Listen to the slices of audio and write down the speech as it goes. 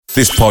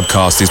This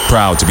podcast is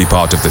proud to be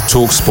part of the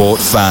TalkSport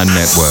Fan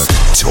Network.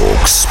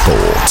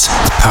 TalkSport.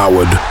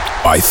 Powered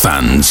by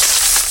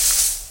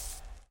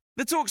fans.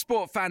 The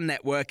TalkSport Fan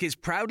Network is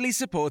proudly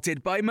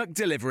supported by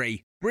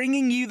McDelivery,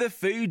 bringing you the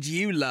food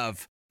you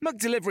love.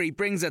 McDelivery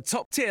brings a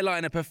top-tier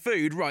lineup of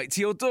food right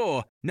to your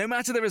door. No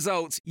matter the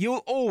result,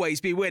 you'll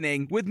always be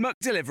winning with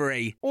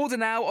McDelivery. Order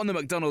now on the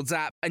McDonald's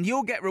app and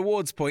you'll get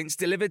rewards points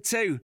delivered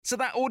too. So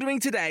that ordering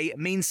today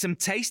means some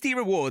tasty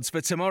rewards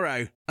for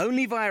tomorrow.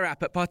 Only via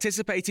app at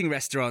participating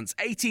restaurants.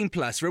 18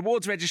 plus.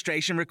 Rewards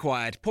registration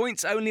required.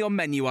 Points only on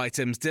menu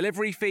items.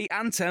 Delivery fee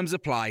and terms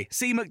apply.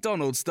 See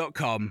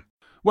mcdonalds.com.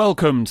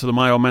 Welcome to the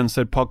My Old Man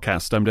Said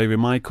podcast. I'm David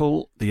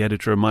Michael, the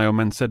editor of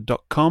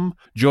myoldmansaid.com.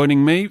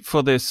 Joining me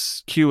for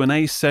this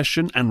Q&A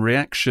session and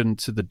reaction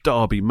to the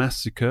Derby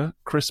massacre,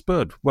 Chris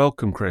Bird.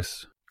 Welcome,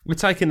 Chris. We're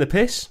taking the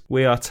piss.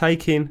 We are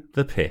taking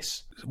the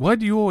piss. Why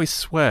do you always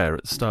swear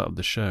at the start of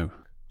the show? Do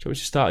you want me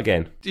to start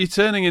again? You're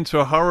turning into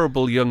a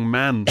horrible young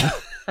man.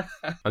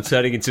 I'm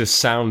turning into a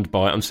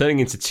soundbite. I'm turning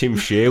into Tim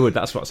Sherwood.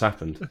 That's what's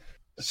happened.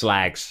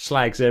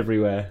 Slags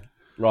everywhere.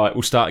 Right,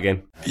 we'll start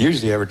again.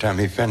 Usually every time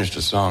he finished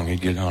a song,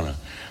 he'd get on a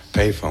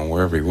payphone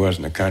wherever he was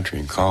in the country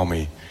and call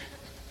me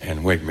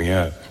and wake me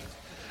up.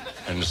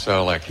 And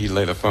so, he'd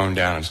lay the phone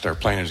down and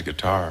start playing his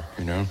guitar,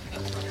 you know?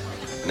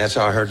 And that's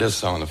how I heard this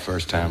song the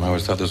first time. I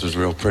always thought this was a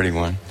real pretty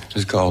one.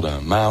 It's called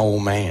My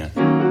Old Man.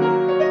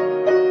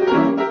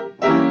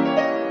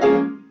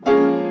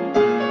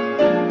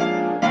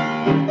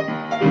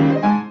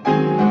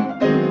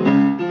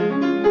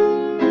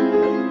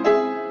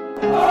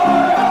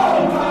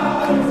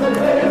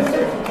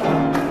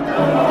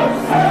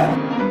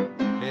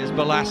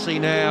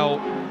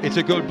 Now, it's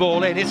a good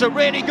ball in. It's a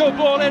really good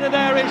ball in, and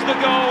there is the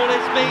goal.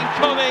 It's been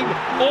coming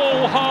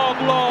all half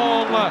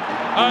long,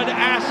 and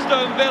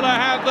Aston Villa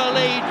have the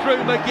lead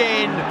through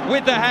McGinn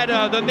with the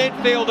header. The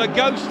midfielder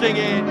ghosting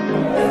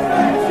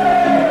in.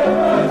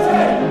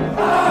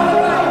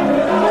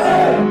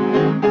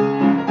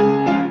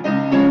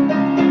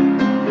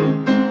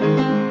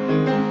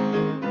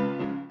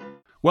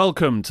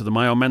 Welcome to the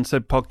My Old Man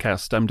Said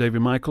podcast. I'm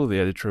David Michael, the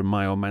editor of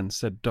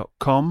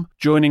myoldmansaid.com.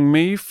 Joining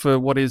me for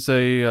what is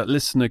a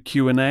listener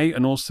Q&A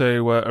and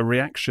also a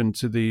reaction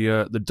to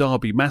the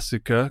Derby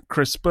massacre,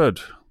 Chris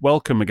Bird.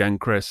 Welcome again,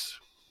 Chris.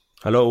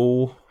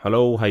 Hello.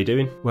 How you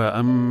doing? Well,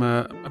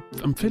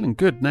 I'm feeling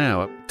good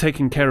now.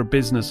 Taking care of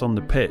business on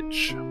the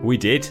pitch. We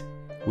did.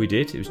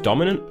 It was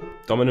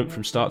dominant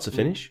from start to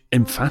finish.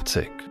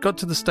 Emphatic. Got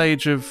to the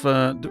stage of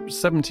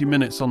 70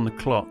 minutes on the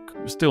clock.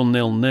 It was still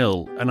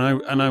 0-0,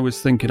 and I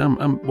was thinking,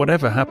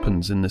 whatever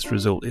happens in this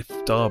result, if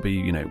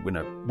Derby,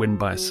 win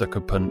by a sucker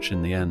punch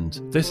in the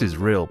end, this is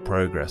real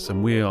progress,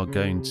 and we are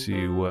going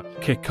to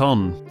kick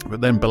on.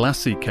 But then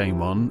Balassi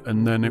came on,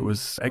 and then it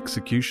was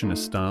executioner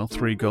style,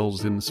 3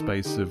 goals in the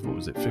space of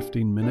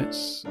 15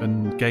 minutes,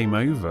 and game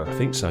over. I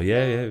think so.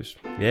 Yeah.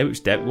 It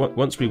was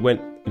once we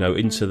went,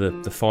 into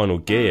the final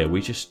gear,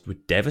 we just were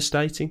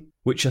devastating.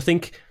 Which I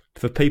think,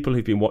 for people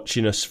who've been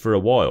watching us for a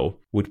while,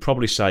 would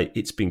probably say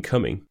it's been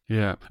coming.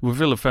 Yeah. Well,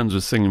 Villa fans were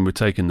singing we're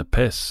taking the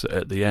piss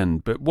at the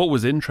end. But what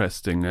was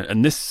interesting,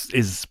 and this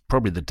is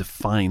probably the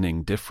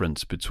defining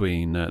difference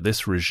between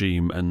this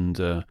regime and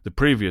the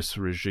previous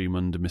regime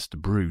under Mr.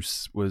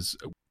 Bruce, was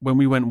when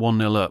we went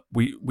 1-0 up,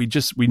 we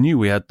knew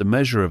we had the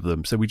measure of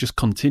them, so we just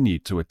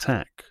continued to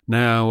attack.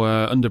 Now,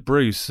 under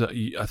Bruce,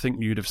 I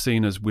think you'd have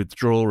seen us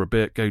withdraw a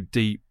bit, go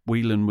deep.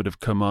 Whelan would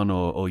have come on,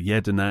 or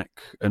Jedinak,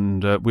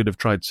 and we'd have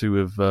tried to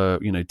have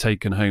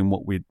taken home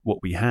what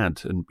we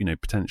had, and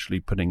potentially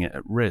putting it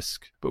at risk.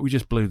 But we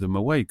just blew them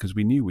away because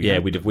we knew we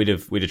had we'd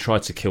have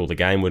tried to kill the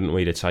game, wouldn't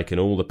we? We'd have taken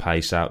all the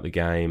pace out of the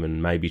game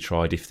and maybe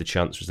tried, if the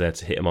chance was there,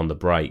 to hit them on the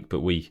break.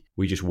 But we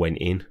just went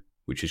in,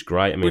 which is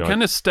great. I mean, we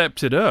kind of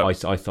stepped it up.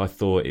 I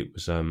thought it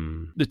was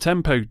the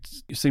tempo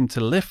seemed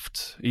to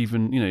lift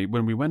even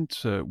when we went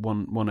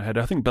one ahead.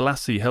 I think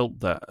Balassi helped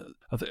that.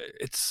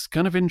 It's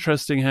kind of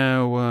interesting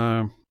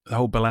how the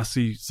whole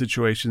Balassi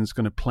situation is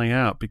going to play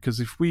out, because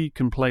if we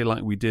can play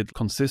like we did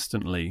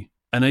consistently,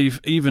 and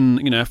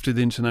even after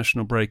the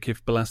international break,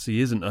 if Balassi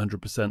isn't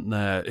 100%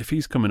 there, if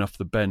he's coming off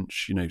the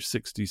bench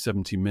 60,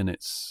 70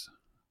 minutes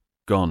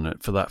gone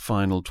for that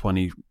final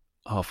 20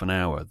 half an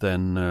hour,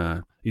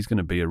 then he's going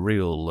to be a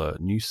real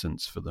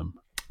nuisance for them.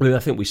 Well, I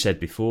think we said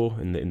before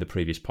in the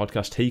previous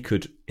podcast, he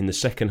could, in the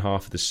second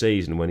half of the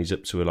season, when he's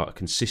up to a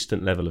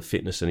consistent level of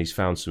fitness and he's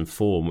found some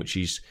form, which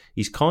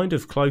he's kind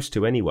of close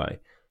to anyway,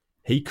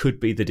 he could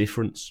be the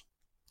difference.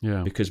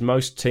 Yeah. Because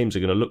most teams are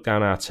going to look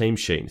down our team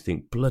sheet and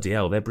think, bloody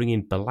hell, they're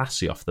bringing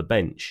Balassi off the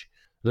bench,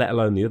 let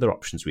alone the other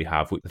options we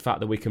have. The fact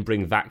that we can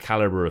bring that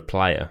calibre of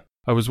player.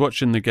 I was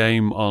watching the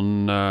game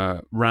on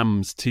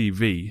Rams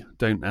TV.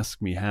 Don't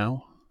ask me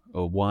how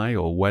or why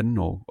or when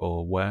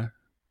or where.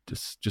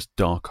 Just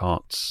dark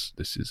arts.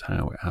 This is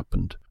how it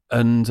happened.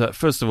 And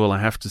first of all, I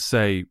have to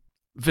say,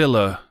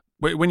 Villa,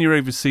 when you're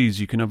overseas,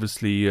 you can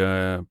obviously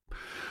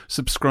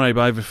subscribe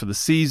either for the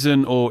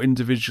season or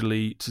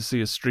individually to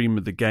see a stream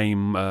of the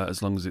game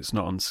as long as it's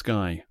not on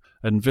Sky.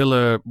 And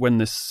Villa, when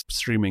this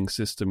streaming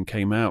system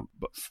came out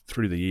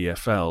through the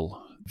EFL,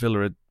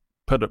 Villa had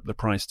put up the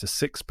price to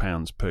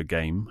 £6 per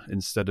game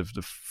instead of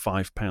the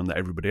 £5 that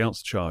everybody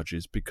else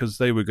charges, because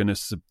they were going to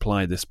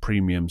supply this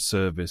premium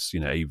service,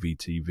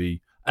 AVTV,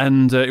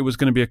 and it was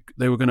going to be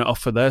they were going to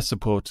offer their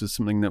supporters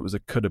something that was a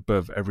cut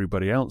above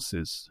everybody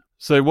else's.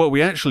 So what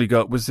we actually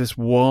got was this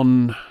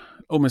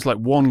almost like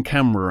one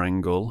camera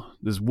angle.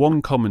 There's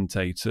one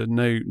commentator,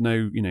 no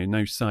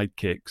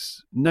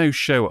sidekicks, no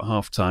show at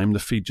halftime. The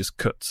feed just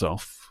cuts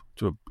off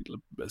to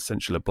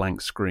essentially a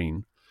blank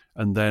screen,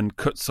 and then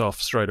cuts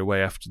off straight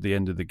away after the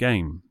end of the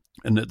game.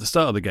 And at the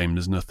start of the game,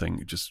 there's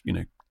nothing. Just,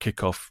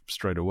 kick off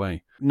straight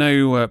away.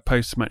 No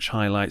post-match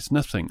highlights,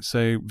 nothing.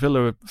 So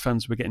Villa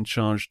fans were getting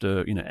charged,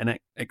 an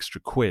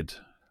extra £1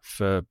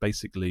 for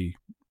basically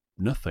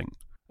nothing.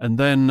 And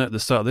then at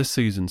the start of this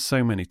season,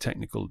 so many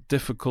technical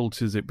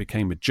difficulties, it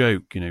became a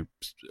joke,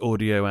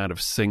 audio out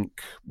of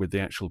sync with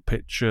the actual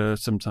picture.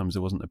 Sometimes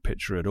there wasn't a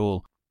picture at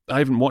all. I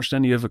haven't watched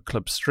any other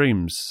club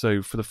streams,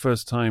 so for the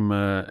first time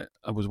I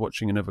was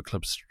watching another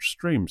club's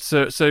stream.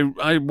 So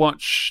I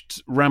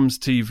watched Rams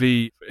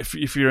TV.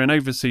 If you're an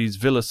overseas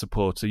Villa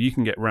supporter, you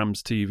can get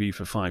Rams TV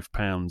for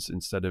 £5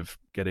 instead of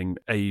getting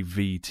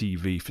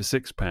AVTV for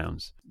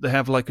 £6. They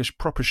have like a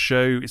proper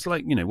show. It's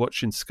like,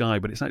 watching Sky,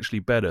 but it's actually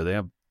better. They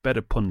have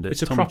better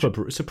pundits. It's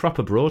a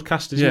proper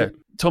broadcast, isn't it?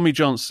 Tommy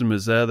Johnson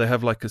was there. They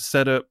have like a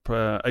setup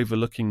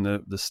overlooking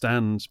the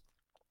stands.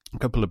 A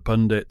couple of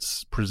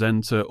pundits,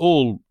 presenter,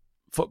 all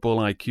football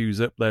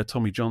IQs up there.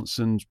 Tommy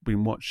Johnson's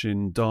been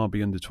watching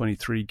Derby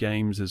under-23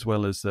 games as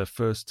well as their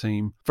first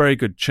team. Very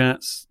good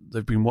chats.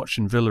 They've been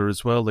watching Villa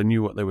as well. They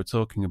knew what they were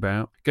talking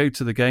about. Go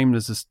to the game.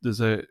 There's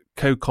a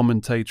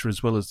co-commentator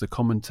as well as the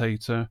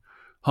commentator.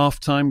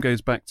 Half-time goes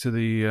back to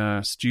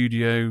the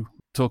studio,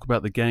 talk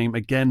about the game.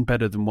 Again,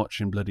 better than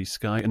watching bloody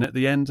Sky. And at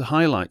the end, a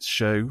highlights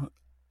show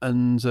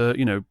and,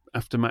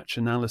 after-match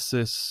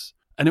analysis.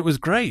 And it was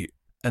great.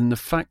 And the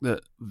fact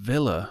that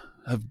Villa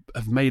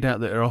have made out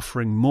that they're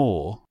offering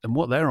more, and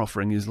what they're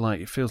offering is like,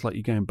 it feels like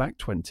you're going back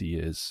 20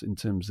 years in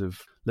terms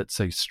of, let's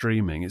say,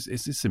 streaming.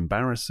 It's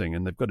embarrassing,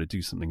 and they've got to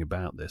do something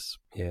about this.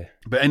 Yeah.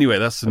 But anyway,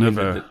 that's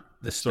another...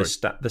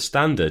 The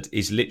standard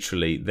is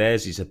literally,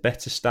 theirs is a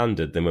better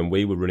standard than when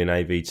we were running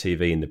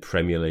AVTV in the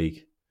Premier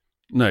League.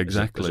 No,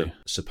 exactly.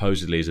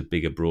 Supposedly as a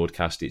bigger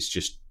broadcast, it's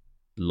just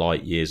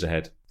light years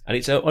ahead.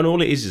 And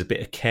all it is a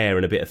bit of care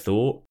and a bit of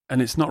thought.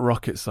 And it's not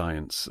rocket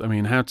science. I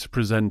mean, how to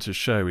present a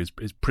show is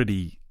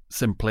pretty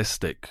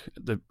simplistic.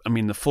 The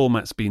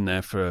format's been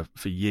there for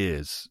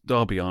years.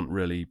 Derby aren't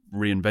really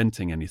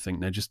reinventing anything.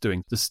 They're just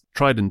doing this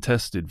tried and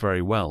tested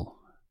very well.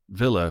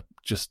 Villa,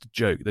 just a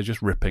joke. They're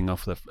just ripping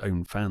off their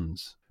own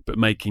fans, but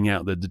making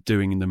out that they're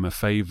doing them a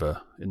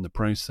favour in the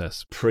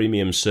process.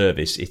 Premium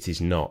service, it is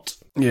not.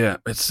 Yeah,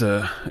 it's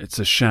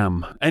a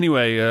sham.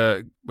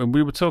 Anyway, when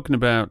we were talking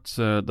about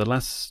the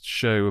last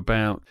show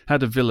about how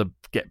do Villa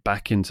get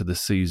back into the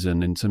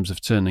season in terms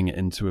of turning it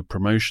into a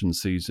promotion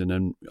season,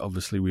 and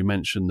obviously we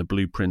mentioned the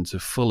blueprint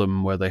of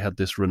Fulham, where they had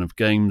this run of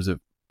games of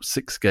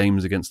 6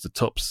 games against the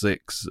top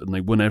 6, and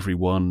they won every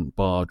one,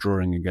 bar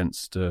drawing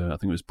against, I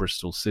think it was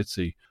Bristol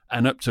City.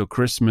 And up till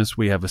Christmas,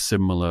 we have a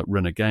similar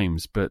run of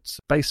games. But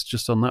based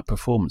just on that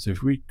performance,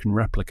 if we can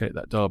replicate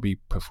that Derby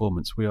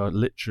performance, we are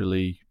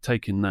literally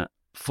taking that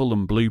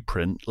Fulham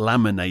blueprint,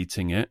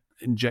 laminating it,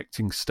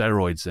 injecting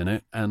steroids in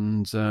it,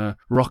 and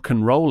rock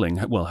and rolling.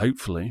 Well,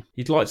 hopefully.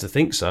 You'd like to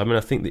think so. I mean,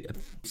 I think that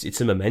it's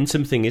a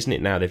momentum thing, isn't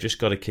it, now? They've just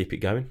got to keep it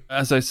going.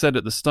 As I said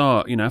at the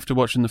start, after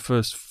watching the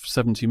first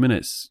 70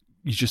 minutes,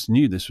 you just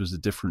knew this was a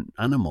different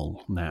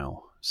animal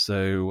now.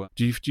 So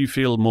do you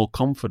feel more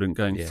confident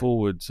going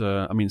forward?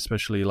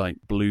 Especially like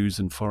Blues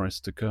and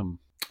Forest to come.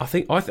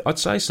 I'd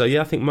say so.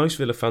 Yeah, I think most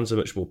Villa fans are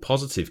much more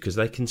positive because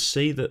they can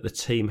see that the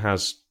team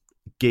has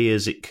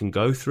gears it can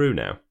go through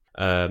now.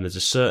 There's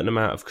a certain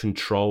amount of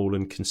control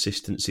and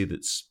consistency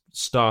that's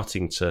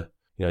starting to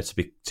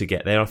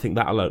get there. I think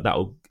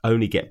that'll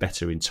only get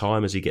better in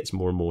time as he gets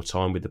more and more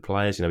time with the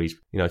players. He's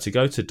to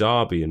go to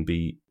Derby and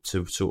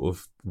to sort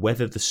of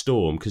weather the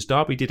storm, because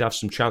Derby did have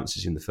some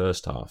chances in the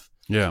first half.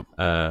 Yeah.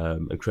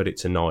 And credit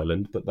to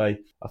Nyland, but I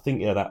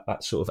think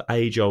that sort of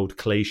age-old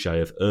cliche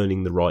of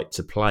earning the right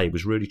to play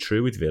was really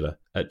true with Villa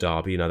at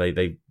Derby.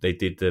 They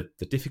did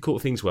the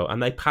difficult things well,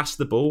 and they passed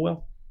the ball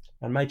well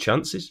and made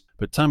chances.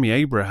 But Tammy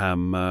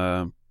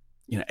Abraham,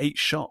 8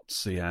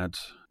 shots he had.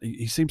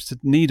 He seems to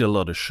need a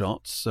lot of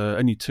shots.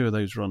 Only 2 of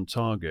those were on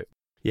target.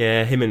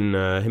 Yeah, him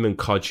and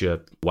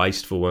Kodja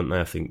wasteful, weren't they?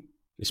 I think,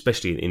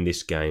 especially in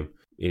this game,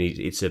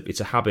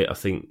 it's a habit. I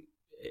think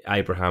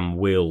Abraham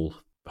will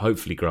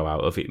hopefully grow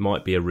out of. It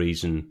might be a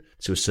reason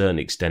to a certain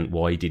extent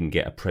why he didn't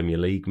get a Premier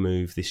League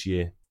move this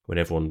year, when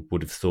everyone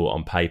would have thought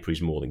on paper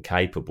he's more than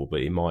capable.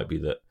 But it might be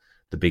that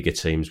the bigger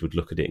teams would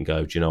look at it and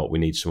go, "Do you know what? We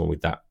need someone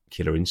with that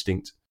killer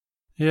instinct."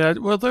 Yeah,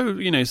 well,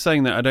 though,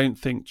 saying that, I don't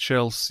think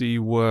Chelsea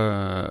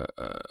were,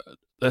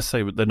 let's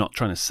say they're not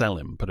trying to sell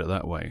him, put it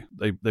that way.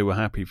 They were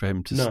happy for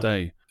him to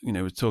stay.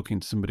 was talking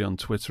to somebody on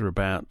Twitter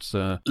about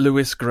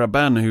Luis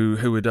Graban,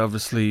 who had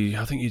obviously,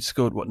 I think he'd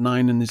scored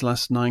 9 in his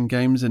last 9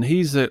 games, and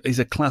he's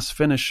a class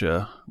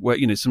finisher where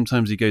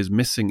sometimes he goes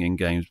missing in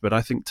games, but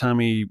I think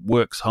Tammy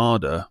works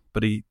harder,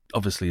 but he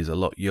obviously is a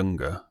lot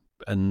younger.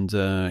 And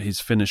his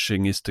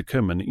finishing is to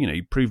come, and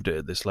he proved it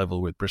at this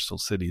level with Bristol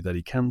City that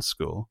he can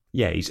score.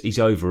 Yeah, he's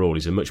overall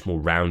he's a much more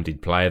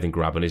rounded player than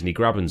Graban, isn't he?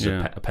 Graban's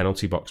a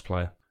penalty box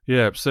player.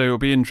 Yeah, so it'll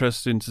be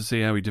interesting to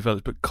see how he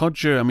develops. But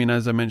Kodjia,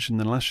 as I mentioned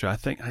in the last show, I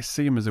think I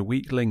see him as a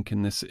weak link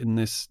in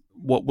this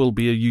what will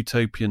be a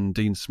utopian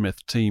Dean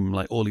Smith team,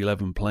 like all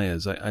 11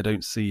 players. I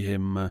don't see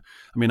him.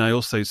 I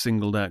also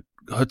singled out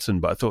Hudson,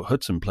 but I thought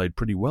Hudson played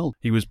pretty well.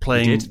 He was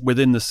playing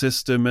within the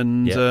system,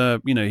 and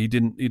he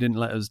didn't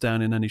let us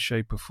down in any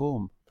shape or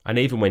form. And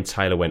even when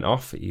Taylor went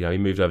off, he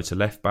moved over to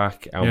left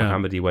back. Al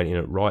Mohammadi went in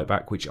at right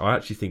back, which I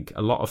actually think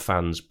a lot of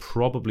fans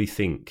probably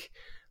think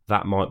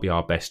that might be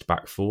our best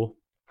back four.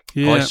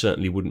 Yeah. I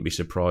certainly wouldn't be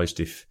surprised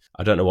if,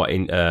 I don't know what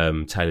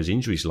Taylor's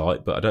injury's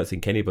like, but I don't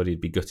think anybody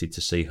would be gutted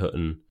to see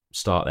Hutton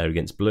start there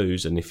against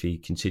Blues, and if he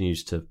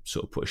continues to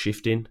sort of put a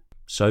shift in,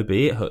 so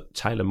be it.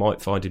 Taylor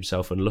might find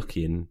himself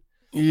unlucky, and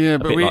a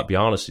bit like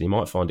Bjarnason, he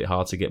might find it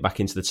hard to get back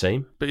into the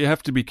team. But you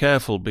have to be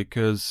careful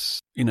because,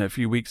 a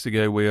few weeks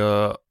ago we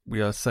are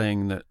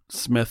saying that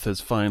Smith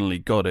has finally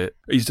got it.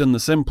 He's done the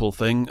simple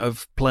thing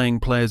of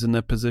playing players in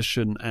their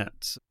position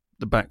at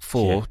the back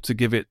four to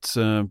give it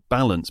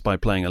balance by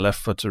playing a left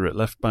footer at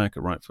left back,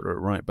 a right footer at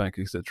right back,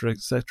 etc.,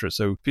 etc.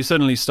 So if you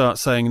suddenly start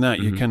saying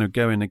that, you're kind of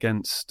going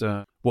against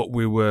what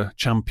we were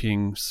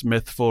championing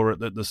Smith for at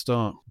the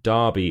start.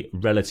 Derby,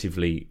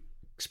 relatively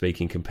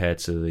speaking, compared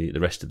to the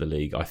rest of the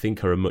league, I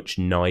think are a much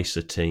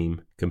nicer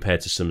team compared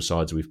to some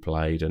sides we've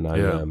played. I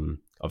know,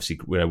 obviously,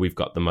 we've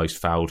got the most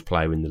fouled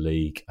player in the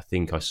league. I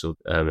think I saw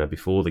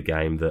before the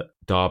game that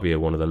Derby are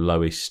one of the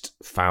lowest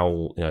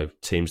foul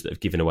teams that have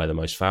given away the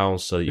most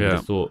fouls. So you would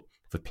have thought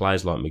for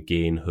players like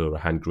McGinn,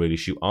 Hourihane,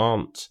 Grealish, who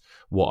aren't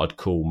what I'd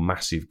call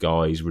massive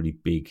guys, really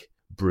big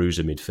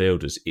bruiser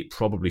midfielders, it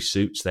probably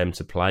suits them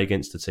to play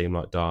against a team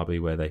like Derby,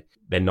 where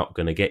they're not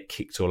going to get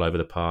kicked all over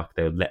the park.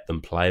 They'll let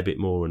them play a bit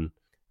more. And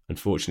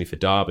unfortunately for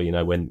Derby,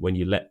 when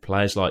you let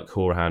players like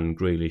Hourihane,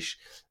 Grealish,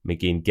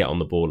 McGinn get on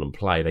the ball and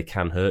play, they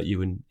can hurt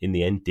you, and in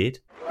the end did.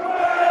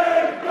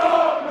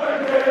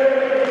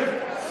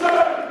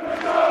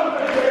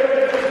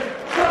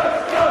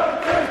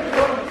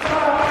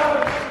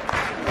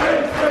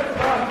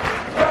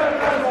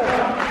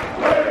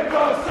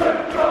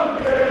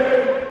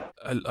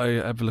 I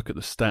have a look at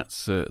the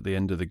stats at the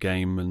end of the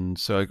game, and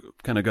so I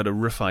kind of got a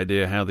rough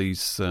idea how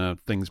these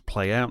things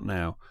play out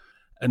now.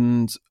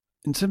 And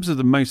in terms of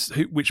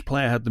which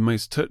player had the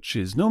most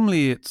touches,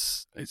 normally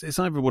it's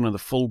either one of the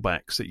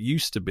fullbacks. It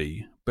used to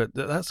be, but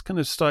that's kind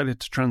of started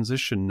to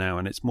transition now,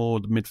 and it's more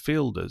the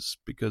midfielders,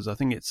 because I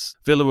think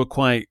Villa were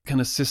quite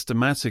kind of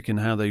systematic in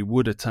how they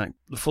would attack.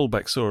 The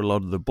fullback saw a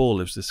lot of the ball.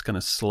 It was this kind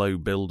of slow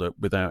build-up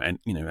without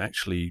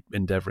actually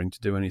endeavouring to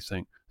do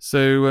anything.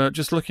 So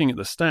just looking at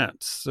the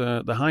stats,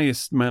 the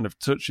highest amount of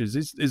touches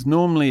is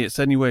normally it's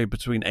anywhere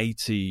between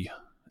 80,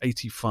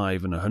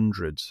 85 and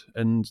 100,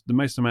 and the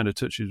most amount of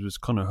touches was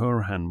Conor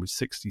Hourihane with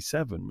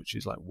 67, which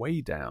is like way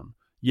down.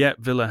 Yet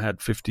Villa had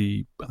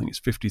 53%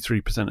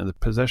 of the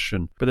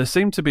possession, but there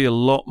seemed to be a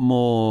lot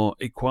more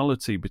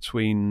equality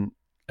between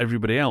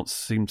everybody else.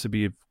 Seemed to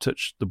be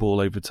touched the ball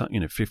over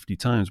 50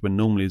 times, when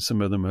normally some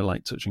of them are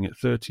like touching it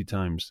 30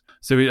 times.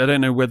 So I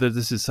don't know whether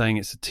this is saying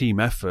it's a team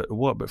effort or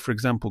what, but for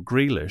example,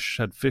 Grealish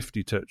had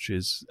 50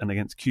 touches, and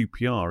against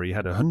QPR he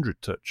had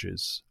 100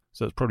 touches.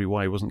 So that's probably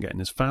why he wasn't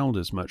getting as fouled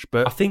as much.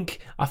 But I think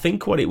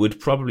what it would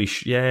probably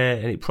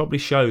it probably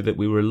show that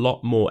we were a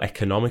lot more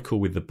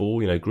economical with the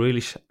ball.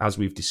 Grealish, as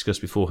we've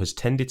discussed before, has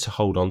tended to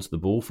hold on to the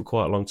ball for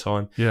quite a long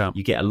time. Yeah,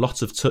 you get a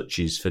lot of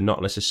touches for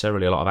not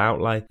necessarily a lot of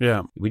outlay.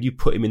 Yeah, when you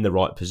put him in the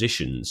right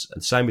positions,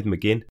 and same with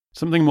McGinn.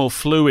 Something more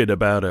fluid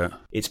about it.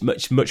 It's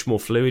much more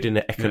fluid and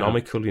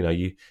economical.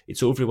 Yeah.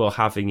 It's all very well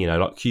having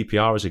like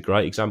QPR is a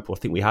great example. I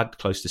think we had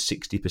close to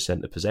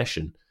 60% of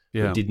possession.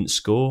 But didn't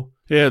score.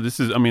 Yeah, this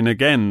is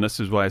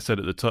why I said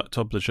at the top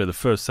of the show, the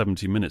first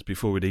 70 minutes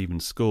before we'd even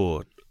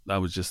scored, I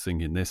was just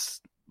thinking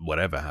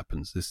whatever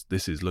happens,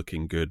 this is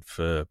looking good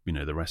for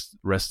the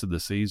rest of the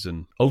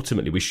season.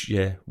 Ultimately, we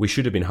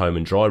should have been home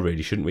and dry,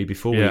 really, shouldn't we?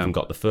 Before we even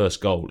got the first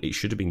goal, it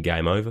should have been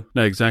game over.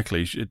 No,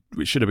 exactly.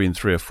 It should have been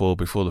 3 or 4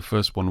 before the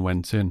first one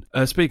went in.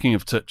 Speaking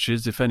of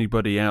touches, if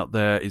anybody out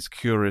there is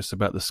curious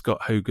about the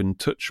Scott Hogan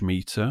touch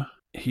meter,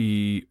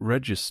 he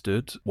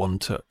registered 1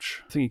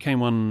 touch. I think he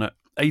came on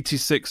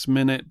 86th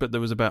minute, but there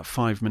was about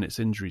 5 minutes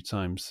injury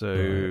time,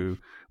 so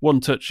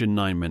 1 touch in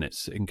 9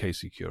 minutes, in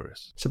case you're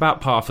curious. It's about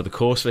par for the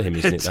course for him,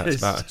 isn't it? That's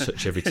about a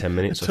touch every 10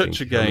 minutes, I think.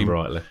 Touch a game.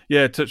 Rightly.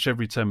 Yeah, touch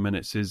every 10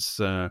 minutes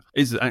is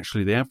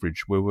actually the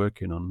average we're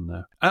working on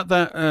now. At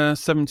that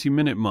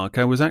 70-minute mark,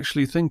 I was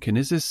actually thinking,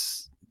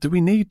 do we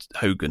need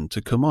Hogan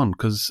to come on?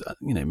 Because,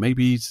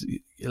 maybe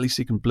at least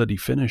he can bloody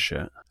finish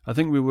it. I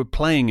think we were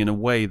playing in a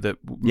way that...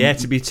 Yeah,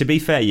 to be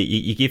fair,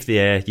 you give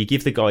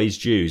the guy his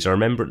dues. I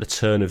remember at the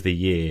turn of the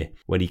year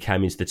when he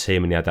came into the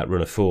team and he had that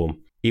run of form,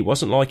 it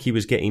wasn't like he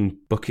was getting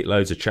bucket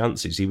loads of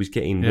chances. He was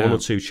getting 1 or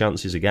 2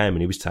 chances a game,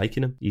 and he was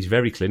taking them. He's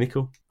very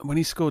clinical. When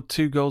he scored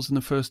 2 goals in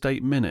the first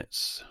 8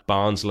 minutes.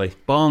 Barnsley,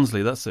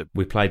 that's it.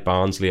 we played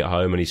Barnsley at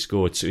home, and he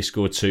scored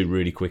 2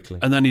 really quickly.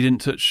 And then he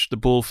didn't touch the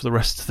ball for the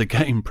rest of the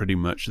game, pretty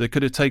much. They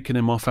could have taken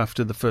him off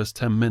after the first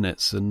 10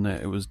 minutes, and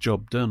it was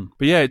job done.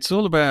 But yeah, it's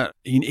all about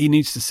he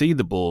needs to see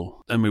the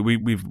ball. I mean,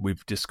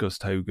 we've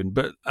discussed Hogan,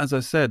 but as I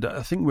said,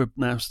 I think we're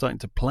now starting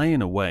to play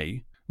in a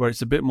way where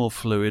it's a bit more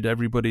fluid.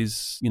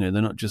 Everybody's, they're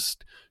not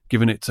just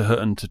giving it to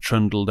Hutton to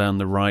trundle down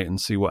the right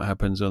and see what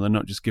happens, or they're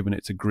not just giving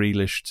it to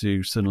Grealish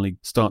to suddenly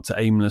start to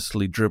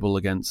aimlessly dribble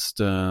against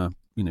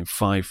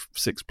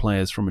 5-6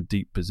 players from a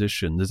deep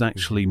position. There's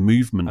actually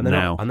movement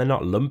now. And they're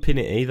not lumping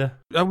it either.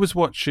 I was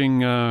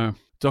watching a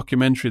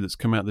documentary that's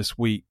come out this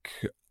week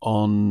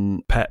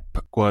on Pep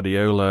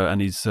Guardiola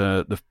and his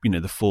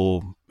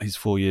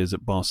 4 years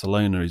at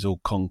Barcelona. He's all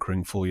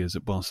conquering 4 years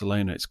at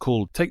Barcelona. It's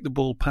called Take the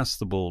Ball, Pass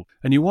the Ball.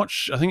 And you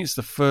watch, I think it's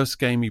the first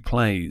game he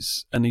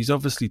plays, and he's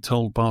obviously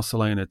told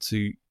Barcelona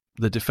to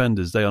the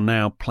defenders, they are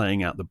now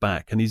playing out the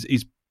back. And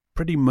he's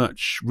pretty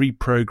much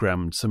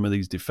reprogrammed some of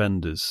these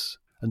defenders.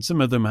 And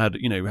some of them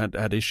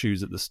had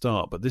issues at the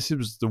start, but this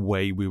was the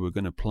way we were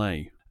going to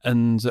play.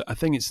 And I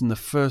think it's in the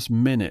first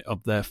minute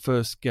of their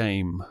first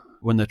game,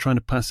 when they're trying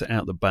to pass it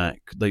out the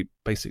back, they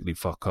basically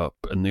fuck up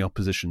and the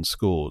opposition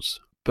scores.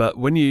 But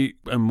what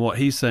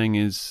he's saying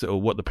is, or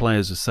what the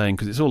players are saying,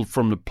 because it's all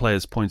from the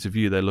players' point of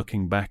view, they're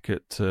looking back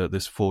at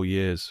this 4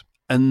 years.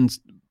 And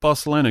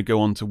Barcelona go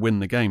on to win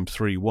the game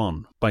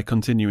 3-1 by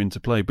continuing to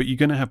play. But you're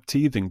going to have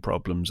teething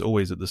problems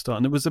always at the start.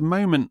 And there was a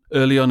moment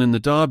early on in the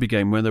Derby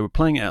game where they were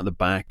playing it out the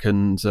back,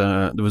 and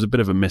there was a bit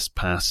of a missed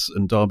pass,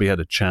 and Derby had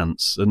a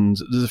chance. And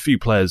there's a few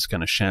players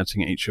kind of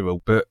shouting at each other.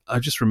 But I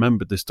just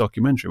remembered this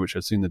documentary, which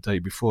I'd seen the day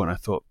before, and I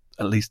thought,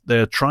 at least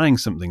they're trying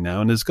something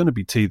now, and there's going to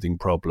be teething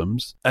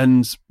problems.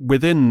 And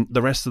within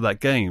the rest of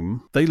that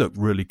game, they look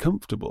really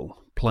comfortable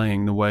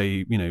playing the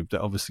way, that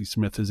obviously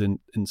Smith has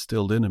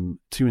instilled in him.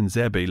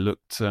 Tuanzebe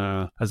looked,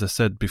 as I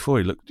said before,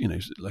 he looked,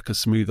 like a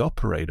smooth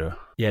operator.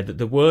 Yeah,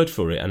 the word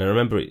for it, and I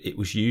remember it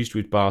was used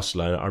with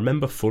Barcelona. I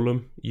remember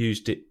Fulham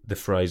used the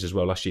phrase as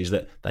well last year, is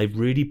that they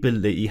really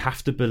believe, you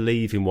have to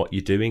believe in what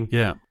you're doing.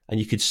 Yeah. And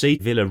you could see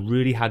Villa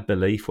really had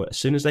belief. As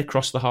soon as they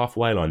crossed the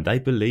halfway line, they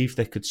believed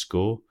they could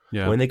score.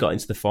 Yeah. When they got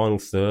into the final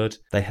third,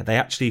 they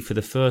actually, for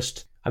the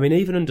first... I mean,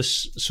 even under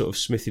sort of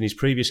Smith in his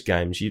previous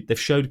games, they've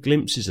showed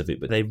glimpses of it,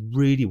 but they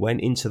really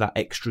went into that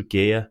extra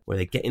gear where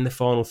they get in the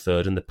final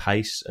third and the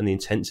pace and the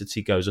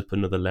intensity goes up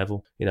another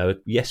level.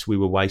 Yes, we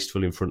were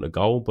wasteful in front of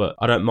goal, but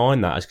I don't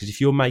mind that, because if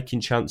you're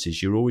making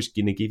chances, you're always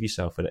going to give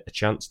yourself a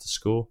chance to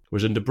score.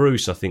 Whereas under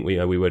Bruce, I think we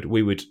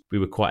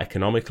were quite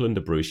economical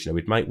under Bruce.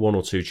 We'd make 1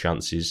 or 2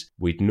 chances,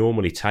 we'd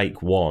normally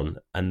take one,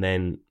 and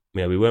then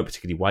we weren't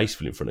particularly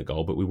wasteful in front of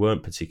goal, but we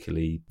weren't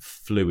particularly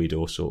fluid,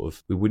 or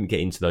we wouldn't get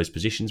into those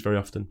positions very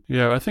often.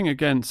 Yeah, I think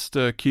against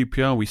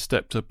QPR we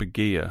stepped up a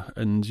gear,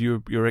 and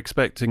you're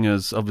expecting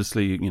us,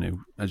 obviously,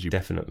 as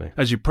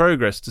you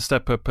progress, to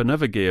step up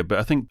another gear. But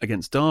I think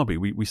against Derby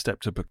we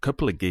stepped up a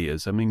couple of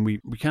gears. I mean, we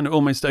kind of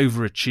almost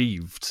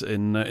overachieved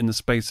in the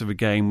space of a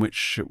game,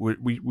 which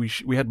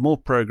we had more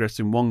progress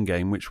in one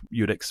game, which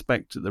you'd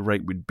expect at the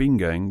rate we'd been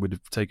going would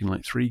have taken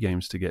like 3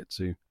 games to get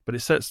to. But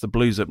it sets the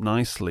Blues up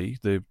nicely,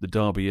 the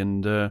Derby,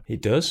 and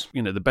it does.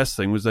 The best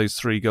thing was those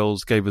 3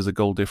 goals gave us a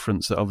goal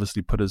difference that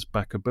obviously put us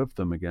back above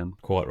them again.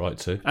 Quite right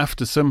too.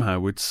 After somehow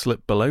we'd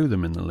slipped below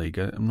them in the league.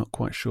 I'm not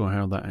quite sure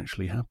how that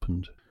actually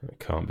happened. It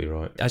can't be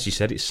right. As you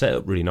said, it's set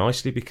up really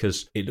nicely,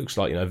 because it looks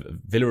like,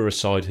 Villa are a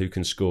side who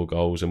can score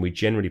goals, and we're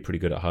generally pretty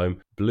good at home.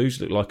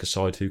 Blues look like a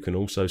side who can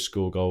also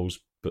score goals,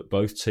 but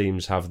both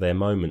teams have their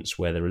moments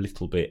where they're a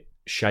little bit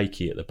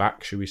shaky at the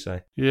back, should we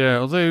say? Yeah,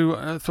 although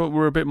I thought we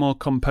were a bit more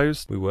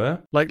composed. We were.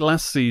 Like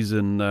last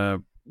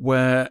season,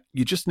 where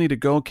you just need a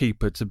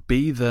goalkeeper to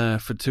be there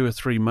for 2 or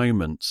 3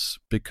 moments,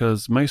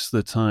 because most of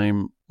the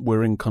time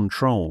we're in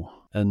control.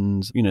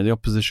 And, the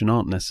opposition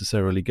aren't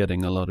necessarily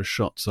getting a lot of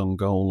shots on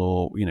goal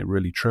or,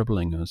 really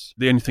troubling us.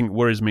 The only thing that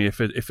worries me, if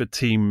a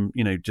team,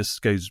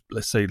 just goes,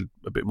 let's say,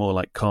 a bit more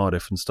like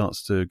Cardiff and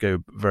starts to go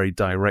very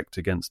direct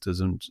against us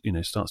and,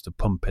 starts to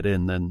pump it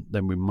in,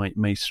 then we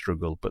may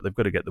struggle. But they've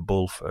got to get the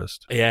ball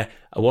first. Yeah,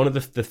 one of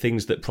the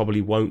things that probably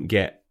won't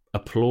get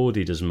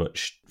applauded as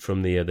much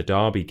from the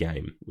Derby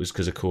game was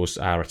because, of course,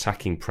 our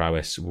attacking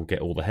prowess will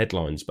get all the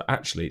headlines. But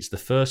actually, it's the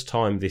first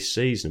time this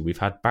season we've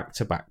had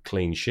back-to-back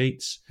clean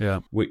sheets. Yeah,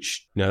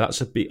 which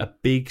that's a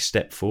big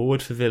step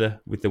forward for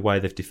Villa with the way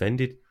they've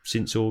defended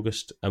since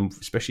August, and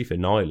especially for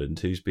Nyland,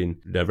 who's been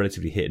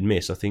relatively hit and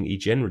miss. I think he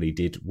generally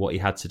did what he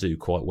had to do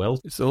quite well.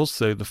 It's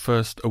also the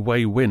first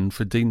away win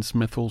for Dean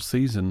Smith all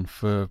season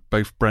for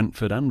both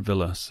Brentford and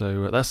Villa,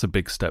 so that's a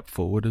big step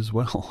forward as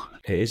well.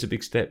 It is a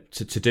big step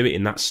to do it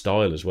in that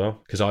style as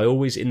well, because I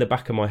always, in the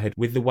back of my head,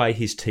 with the way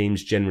his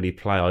teams generally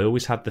play, I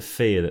always had the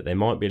fear that they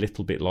might be a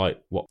little bit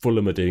like what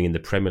Fulham are doing in the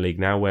Premier League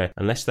now, where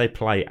unless they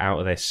play out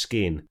of their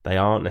skin, they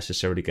aren't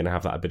necessarily going to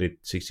have that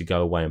ability to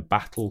go away and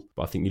battle.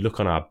 But I think you look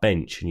on our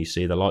bench and you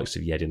see the likes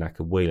of Jedinak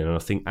and Whelan, and I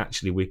think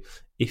actually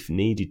if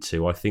needed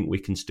to, I think we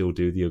can still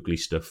do the ugly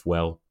stuff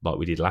well, like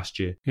we did last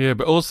year. Yeah,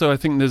 but also I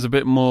think there's a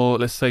bit more,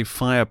 let's say,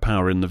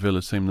 firepower in the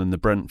Villa team than the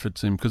Brentford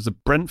team, because the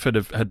Brentford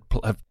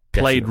have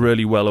played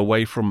really well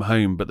away from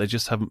home, but they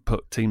just haven't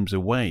put teams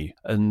away.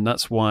 And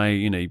that's why,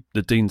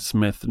 the Dean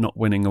Smith not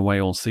winning away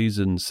all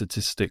season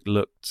statistic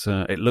looked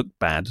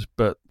bad,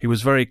 but he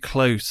was very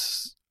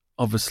close.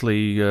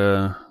 Obviously,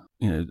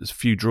 there's a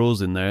few draws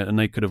in there, and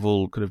they could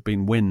have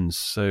been wins.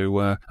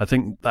 So I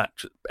think that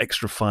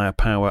extra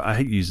firepower, I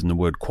hate using the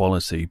word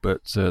quality,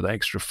 but I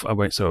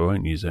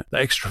won't use it. The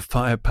extra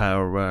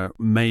firepower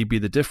may be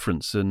the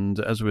difference. And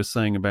as we were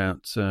saying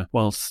about,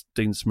 whilst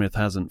Dean Smith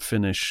hasn't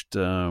finished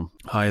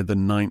higher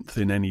than 9th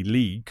in any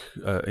league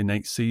in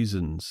 8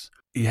 seasons,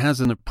 he has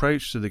an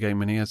approach to the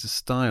game and he has a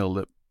style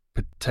that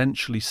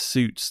potentially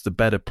suits the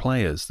better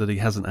players that he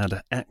hasn't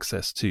had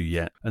access to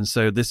yet. And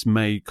so this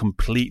may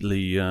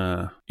completely,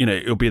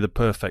 it'll be the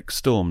perfect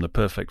storm, the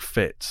perfect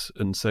fit.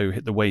 And so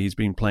the way he's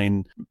been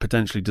playing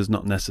potentially does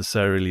not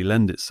necessarily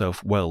lend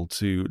itself well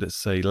to, let's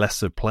say,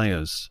 lesser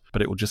players,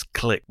 but it will just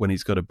click when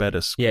he's got a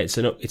better squad. Yeah, it's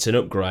an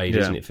upgrade,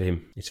 isn't it, for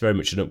him? It's very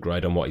much an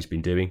upgrade on what he's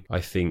been doing.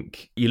 I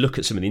think you look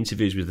at some of the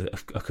interviews with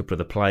a couple of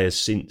the players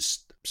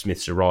since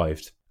Smith's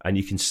arrived, and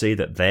you can see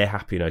that they're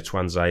happy.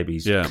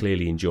 Tuanzebe's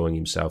clearly enjoying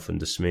himself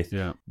under Smith.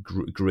 Yeah.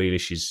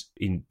 Grealish is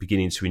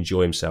beginning to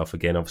enjoy himself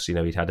again.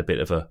 Obviously, he'd had a bit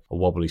of a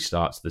wobbly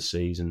start to the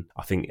season.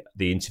 I think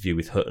the interview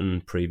with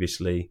Hutton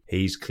previously,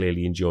 he's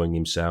clearly enjoying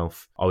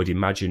himself. I would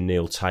imagine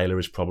Neil Taylor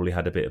has probably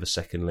had a bit of a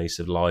second lease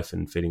of life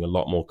and feeling a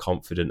lot more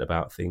confident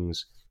about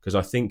things. Because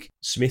I think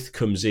Smith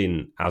comes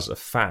in as a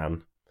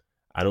fan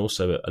and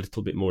also a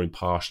little bit more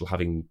impartial,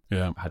 having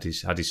had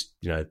his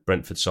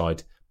Brentford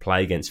side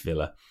play against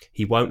Villa.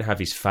 He won't have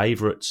his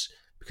favourites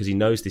because he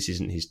knows this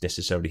isn't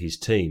necessarily his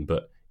team,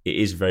 but it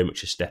is very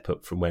much a step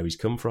up from where he's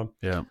come from.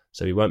 Yeah.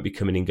 So he won't be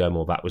coming in going,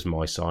 well, that was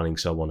my signing,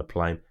 so I want to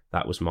play him.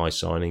 That was my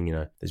signing.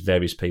 There's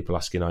various people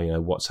asking,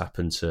 what's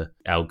happened to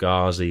El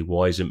Ghazi?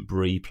 Why isn't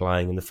Bree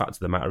playing? And the fact of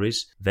the matter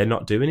is, they're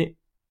not doing it.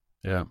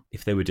 Yeah.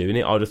 If they were doing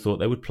it, I'd have thought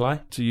they would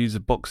play. To use a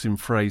boxing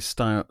phrase,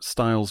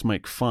 styles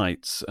make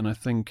fights. And I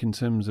think in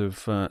terms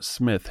of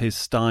Smith, his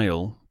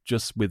style,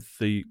 just with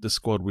the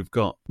squad we've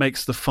got,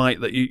 makes the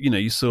fight that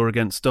you saw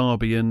against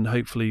Derby, and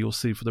hopefully you'll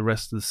see for the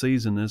rest of the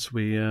season as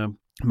we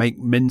make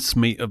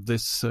mincemeat of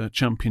this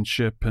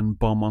championship and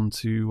bomb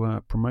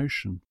onto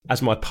promotion.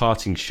 As my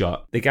parting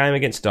shot, the game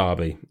against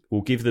Derby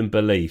will give them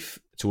belief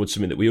towards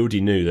something that we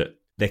already knew, that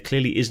there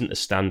clearly isn't a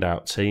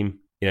standout team.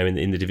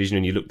 In the division,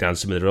 and you look down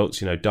some of the results,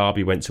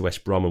 Derby went to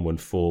West Brom and won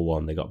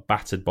 4-1. They got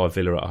battered by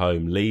Villa at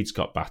home. Leeds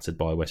got battered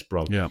by West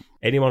Brom. Yeah.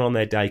 Anyone on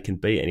their day can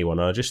beat anyone.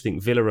 And I just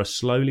think Villa are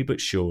slowly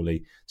but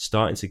surely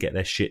starting to get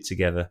their shit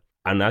together.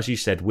 And as you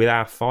said, with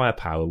our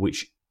firepower,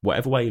 which,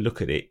 whatever way you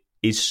look at it,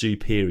 is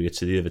superior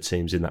to the other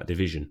teams in that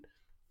division,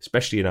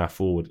 especially in our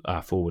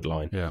forward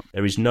line. Yeah.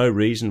 There is no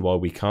reason why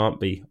we can't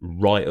be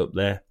right up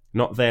there.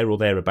 Not there or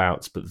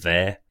thereabouts, but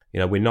there.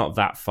 We're not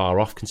that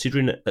far off,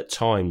 considering at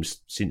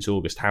times since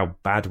August how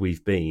bad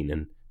we've been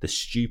and the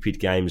stupid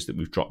games that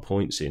we've dropped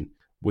points in.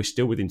 We're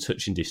still within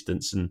touching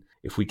distance, and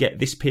if we get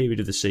this period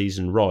of the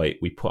season right,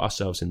 we put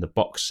ourselves in the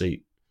box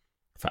seat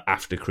for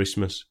after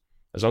Christmas.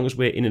 As long as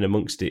we're in and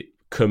amongst it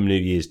come New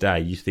Year's Day,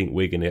 you think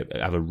we're going to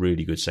have a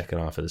really good second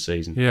half of the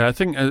season. Yeah, I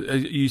think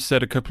you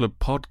said a couple of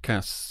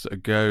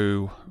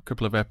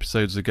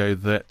episodes ago,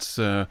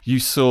 that you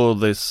saw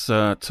this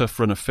tough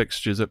run of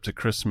fixtures up to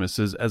Christmas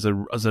as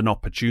an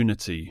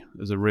opportunity,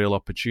 as a real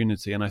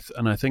opportunity, and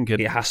I think it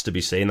has to be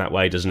seen that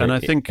way, doesn't it? And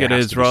I think it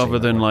is, rather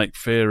than like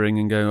fearing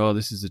and going, oh,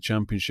 this is a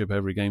championship,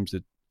 every game's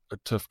a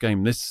tough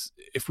game.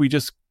 If we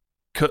just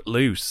cut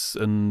loose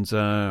and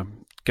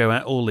go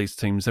at all these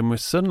teams, then we're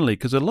suddenly,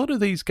 because a lot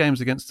of these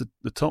games against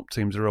the top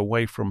teams are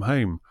away from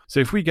home. So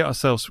if we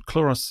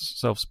claw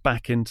ourselves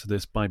back into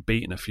this by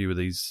beating a few of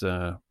these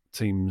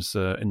teams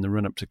in the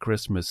run up to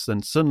Christmas,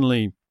 then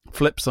suddenly,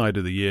 flip side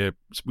of the year,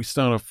 we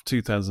start off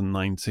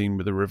 2019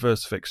 with the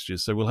reverse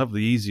fixtures. So we'll have the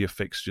easier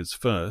fixtures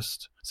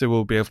first. So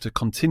we'll be able to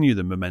continue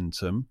the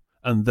momentum.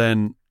 And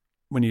then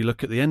when you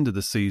look at the end of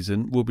the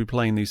season, we'll be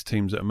playing these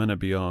teams that are going to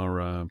be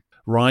our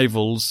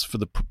rivals for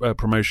the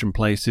promotion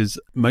places.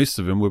 Most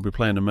of them will be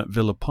playing them at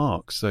Villa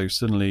Park. So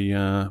suddenly,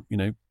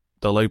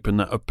 they'll open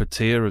that upper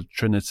tier of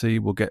Trinity.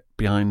 We'll get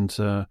behind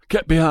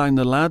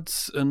the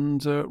lads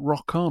and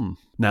rock on.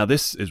 Now,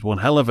 this is one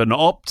hell of an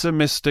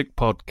optimistic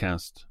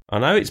podcast. I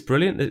know, it's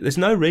brilliant. There's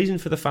no reason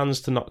for the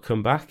fans to not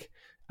come back.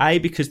 A,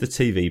 because the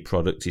TV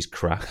product is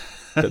crap,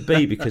 but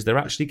B, because they're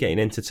actually getting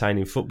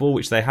entertaining football,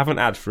 which they haven't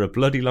had for a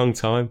bloody long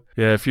time.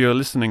 Yeah, if you're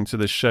listening to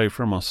this show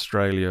from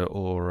Australia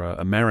or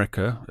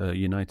America,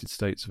 United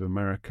States of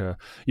America,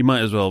 you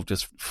might as well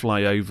just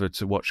fly over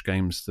to watch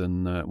games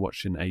than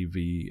watching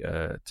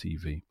AV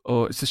TV.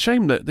 Or it's a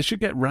shame that they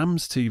should get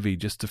Rams TV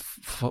just to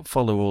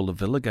follow all the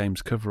Villa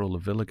games, cover all the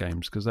Villa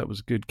games, because that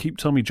was good. Keep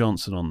Tommy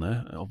Johnson on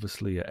there,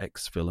 obviously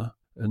ex-Villa,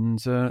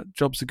 and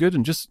jobs are good.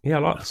 And just I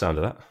like the sound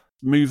of that.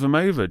 Move them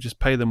over. Just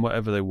pay them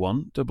whatever they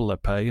want, double their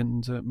pay,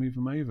 and move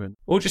them over.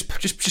 Or just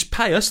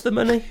pay us the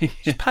money.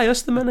 Just pay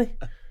us the money.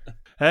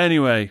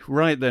 Anyway,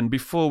 right then,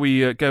 before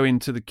we go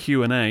into the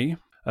Q&A,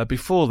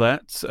 before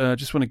that,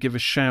 just want to give a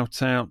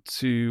shout out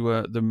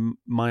to the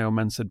My Old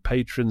Man Said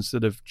patrons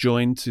that have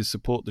joined to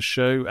support the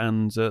show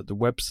and the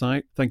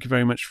website. Thank you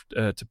very much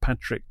to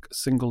Patrick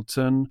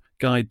Singleton,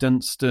 Guy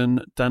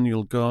Dunstan,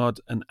 Daniel Gard,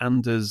 and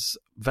Anders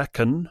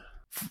Viken.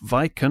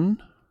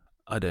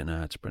 I don't know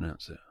how to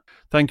pronounce it.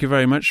 Thank you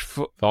very much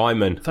for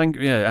Vyman.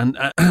 And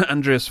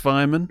Andreas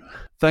Vyman.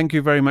 Thank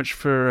you very much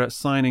for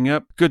signing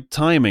up. Good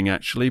timing,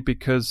 actually,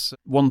 because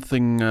one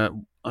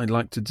thing I'd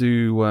like to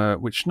do,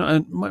 which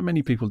not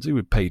many people do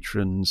with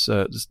patrons,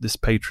 this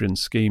Patreon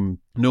scheme.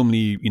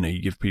 Normally,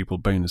 you give people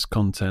bonus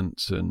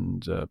content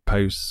and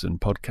posts and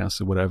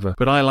podcasts or whatever.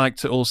 But I like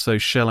to also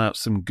shell out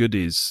some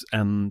goodies.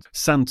 And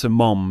Santa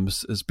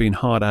Moms has been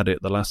hard at it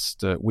the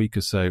last week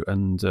or so.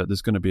 And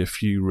there's going to be a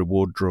few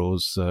reward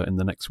draws in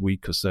the next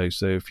week or so.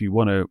 So if you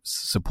want to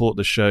support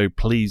the show,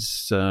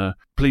 please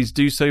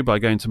do so by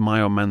going to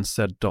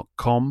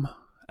myoldmansaid.com.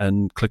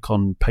 and click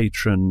on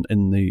Patreon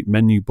in the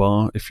menu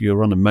bar. If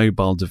you're on a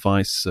mobile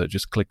device,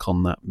 just click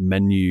on that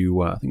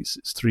menu. I think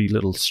it's three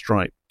little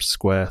stripe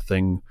square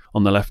thing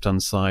on the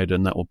left-hand side,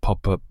 and that will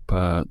pop up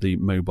the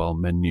mobile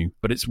menu.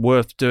 But it's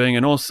worth doing.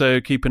 And also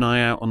keep an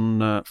eye out on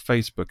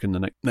Facebook in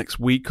the next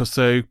week or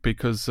so,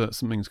 because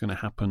something's going to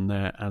happen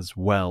there as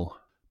well.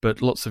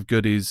 But lots of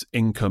goodies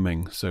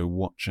incoming, so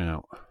watch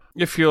out.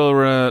 If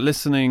you're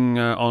listening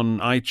on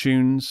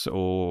iTunes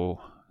or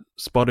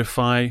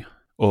Spotify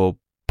or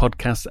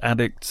Podcast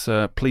Addict,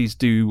 please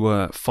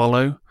do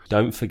follow.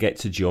 Don't forget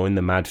to join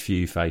the Mad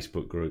Few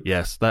Facebook group.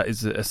 Yes, that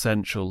is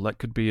essential. That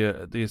could be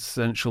the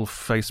essential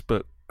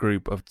Facebook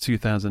group of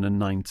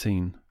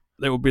 2019.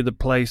 It will be the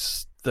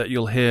place that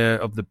you'll hear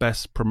of the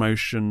best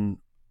promotion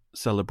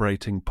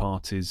celebrating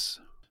parties.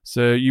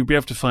 So you'll be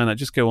able to find that.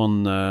 Just go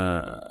on,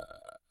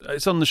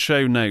 it's on the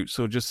show notes,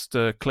 or just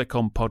click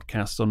on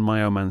podcast on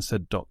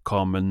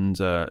myoldmansaid.com and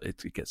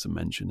it gets a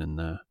mention in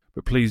there.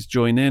 But please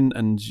join in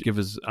and give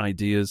us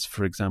ideas,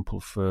 for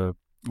example, for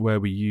Where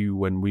Were You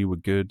When We Were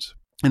Good,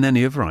 and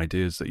any other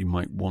ideas that you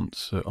might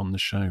want on the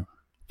show.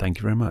 Thank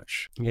you very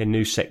much. Yeah,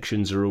 new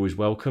sections are always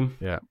welcome.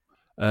 Yeah.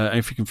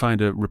 If you can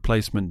find a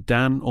replacement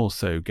Dan,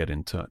 also get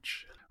in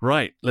touch.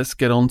 Right, let's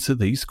get on to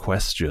these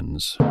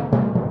questions.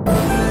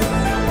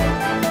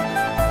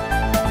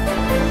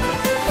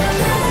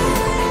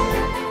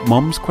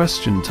 Mom's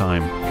question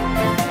time.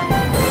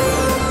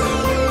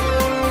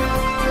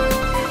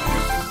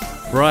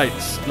 Right,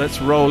 let's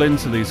roll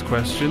into these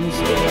questions.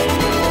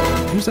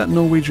 Who's that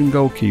Norwegian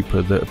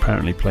goalkeeper that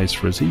apparently plays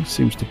for us? He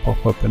seems to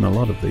pop up in a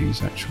lot of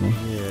these, actually.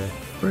 Yeah.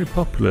 Very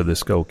popular,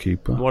 this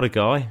goalkeeper. What a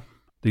guy.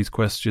 These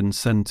questions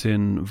sent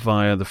in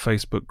via the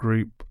Facebook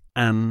group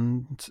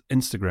and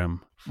Instagram.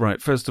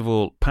 Right, first of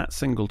all, Pat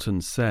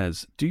Singleton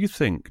says, do you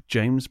think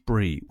James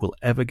Bree will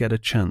ever get a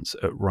chance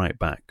at right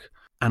back?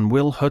 And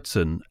will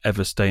Hutton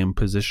ever stay in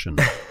position?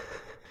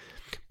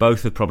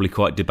 Both are probably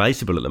quite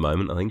debatable at the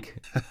moment, I think.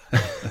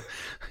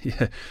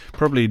 Yeah,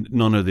 probably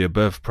none of the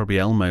above. Probably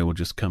Elmo will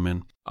just come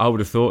in. I would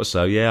have thought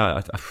so,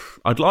 yeah.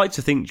 I'd like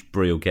to think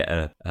Bree will get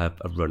a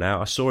run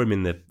out. I saw him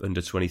in the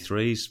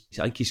under-23s.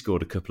 I think he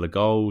scored a couple of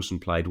goals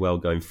and played well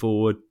going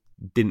forward.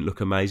 Didn't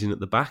look amazing at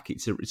the back.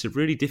 It's a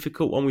really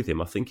difficult one with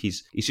him. I think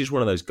he's just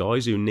one of those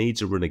guys who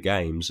needs a run of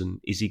games, and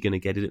is he going to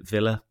get it at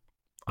Villa?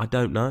 I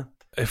don't know.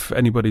 If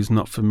anybody's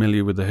not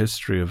familiar with the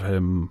history of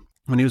him,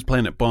 when he was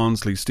playing at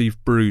Barnsley, Steve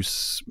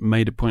Bruce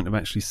made a point of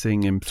actually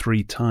seeing him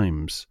 3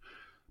 times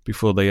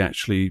before they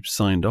actually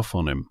signed off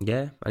on him.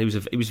 Yeah,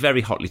 and he was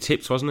very hotly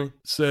tipped, wasn't he?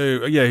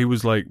 So, yeah, he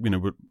was like,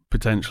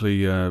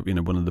 potentially,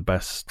 one of the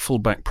best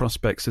fullback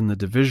prospects in the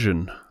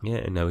division.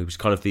 Yeah, no, he was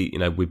kind of the,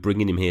 we're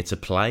bringing him here to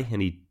play,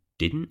 and he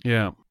didn't.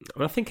 Yeah.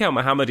 I think Al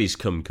Mohammedi's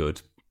come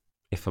good,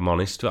 if I'm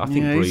honest. I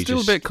think he's still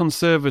a bit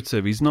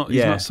conservative. He's not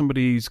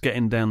somebody who's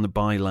getting down the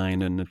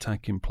byline and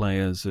attacking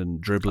players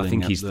and dribbling. I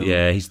think he's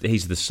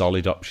the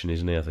solid option,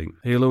 isn't he? I think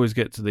he'll always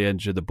get to the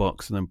edge of the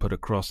box and then put a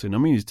cross in. I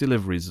mean, his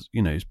delivery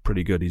is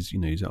pretty good.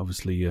 He's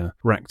obviously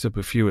racked up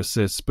a few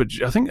assists. But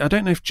I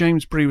don't know if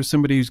James Bree was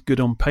somebody who's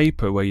good on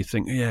paper, where you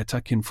think,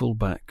 attacking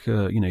fullback,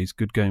 he's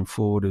good going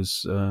forward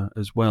as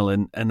well.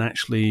 And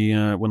actually,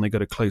 when they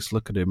got a close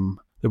look at him,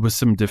 there were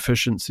some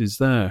deficiencies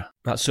there.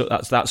 That's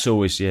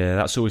always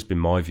been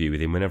my view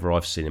with him. Whenever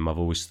I've seen him, I've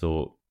always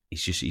thought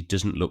he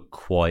doesn't look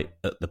quite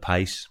at the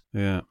pace.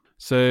 Yeah.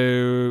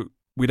 So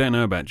we don't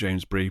know about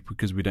James Bree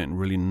because we don't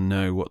really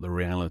know what the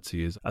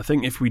reality is. I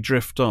think if we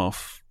drift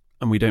off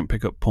and we don't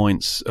pick up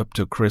points up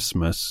till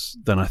Christmas,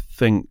 then I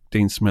think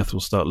Dean Smith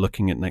will start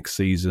looking at next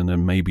season,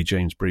 and maybe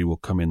James Bree will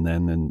come in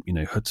then, and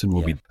Hutton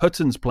will be.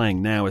 Hutton's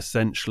playing now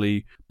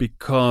essentially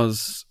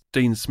because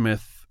Dean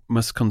Smith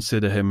must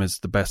consider him as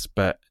the best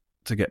bet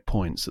to get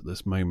points at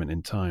this moment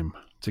in time.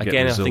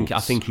 Again, I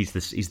think he's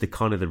the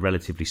kind of the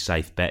relatively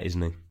safe bet,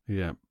 isn't he?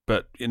 Yeah,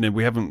 but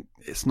we haven't.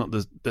 It's not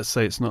the. Let's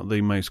say it's not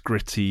the most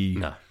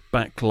gritty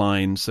back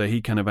line, so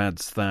he kind of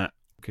adds that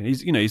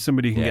He's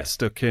somebody who can get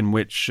stuck in,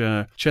 which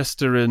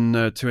Chester and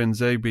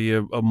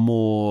Tuanzebe are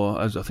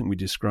more, as I think we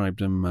described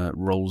them,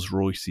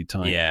 Rolls-Royce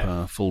type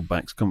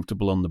fullbacks,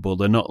 comfortable on the ball.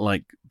 They're not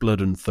like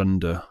blood and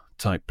thunder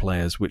type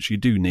players, which you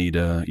do need.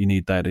 You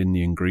need that in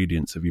the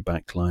ingredients of your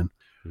back line.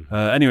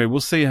 Anyway,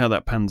 we'll see how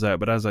that pans out.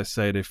 But as I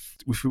said, if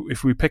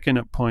we're picking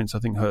up points, I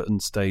think Hutton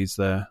stays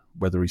there,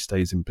 whether he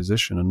stays in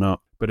position or not.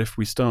 But if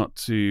we start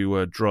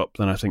to drop,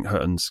 then I think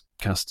Hutton's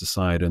cast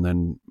aside, and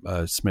then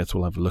Smith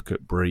will have a look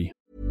at Bree.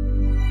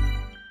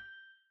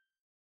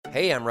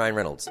 Hey, I'm Ryan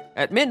Reynolds.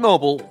 At Mint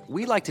Mobile,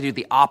 we like to do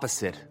the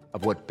opposite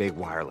of what Big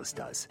Wireless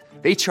does.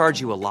 They charge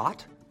you a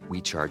lot,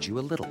 we charge you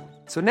a little.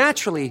 So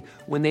naturally,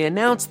 when they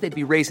announced they'd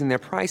be raising their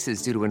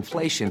prices due to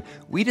inflation,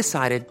 we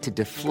decided to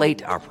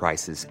deflate our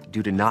prices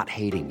due to not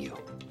hating you.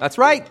 That's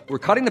right. We're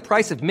cutting the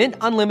price of Mint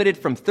Unlimited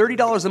from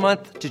 $30 a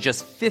month to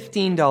just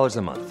 $15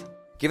 a month.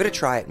 Give it a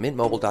try at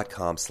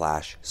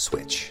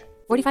mintmobile.com/switch.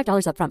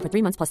 $45 up front for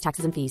 3 months plus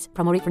taxes and fees.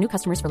 Promo rate for new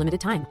customers for limited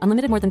time.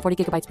 Unlimited more than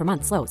 40 gigabytes per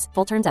month. Slows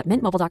full terms at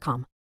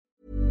mintmobile.com.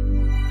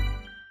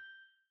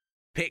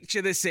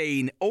 Picture the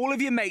scene. All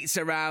of your mates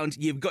around,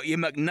 you've got your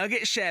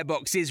McNugget share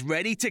boxes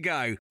ready to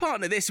go.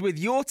 Partner this with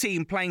your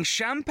team playing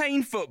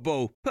champagne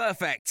football.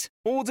 Perfect.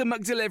 Order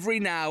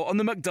McDelivery now on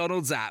the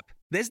McDonald's app.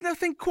 There's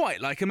nothing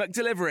quite like a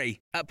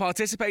McDelivery. At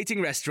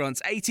participating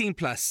restaurants, 18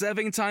 plus,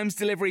 serving times,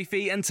 delivery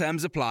fee and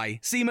terms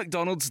apply. See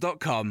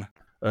mcdonalds.com.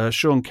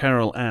 Sean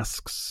Carroll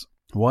asks,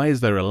 why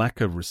is there a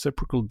lack of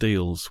reciprocal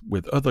deals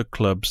with other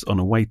clubs on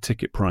away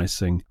ticket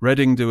pricing?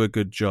 Reading do a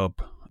good job.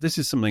 This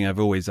is something I've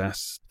always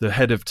asked the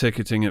head of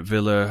ticketing at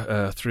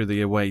Villa through the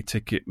away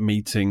ticket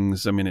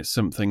meetings. I mean, it's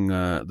something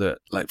that,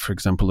 like, for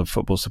example, the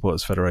Football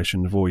Supporters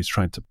Federation have always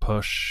tried to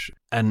push.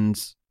 And,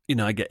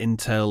 I get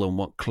intel on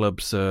what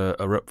clubs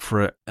are up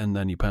for it, and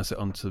then you pass it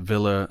on to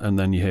Villa, and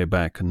then you hear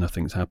back and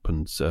nothing's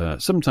happened.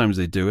 Sometimes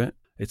they do it.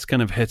 It's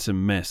kind of hit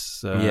and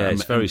miss.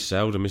 It's very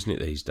seldom, isn't it,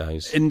 these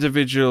days?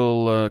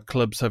 Individual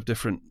clubs have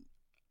different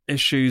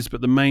issues,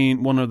 but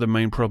one of the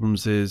main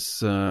problems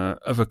is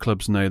other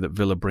clubs know that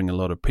Villa bring a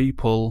lot of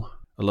people,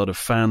 a lot of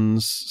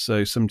fans,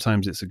 so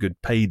sometimes it's a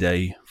good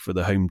payday for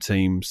the home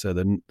team, so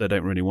they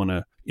don't really want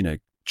to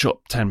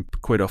chop 10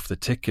 quid off the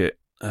ticket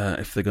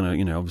if they're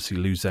going to obviously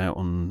lose out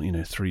on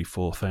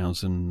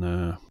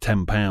 3,000-4,000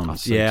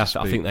 £10. Yeah,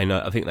 I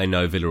think they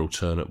know Villa will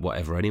turn at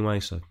whatever anyway.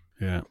 So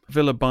yeah.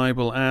 Villa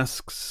Bible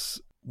asks,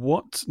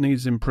 what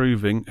needs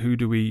improving? Who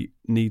do we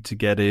need to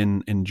get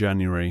in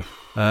January?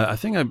 I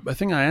think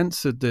I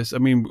answered this. I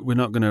mean, we're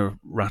not going to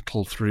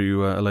rattle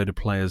through a load of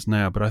players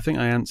now, but I think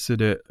I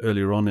answered it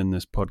earlier on in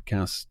this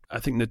podcast. I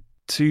think the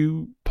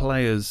two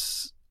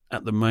players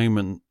at the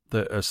moment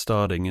that are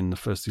starting in the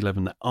first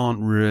 11 that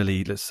aren't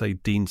really, let's say,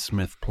 Dean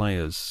Smith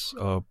players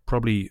are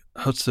probably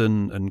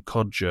Hutton and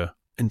Kodjia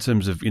in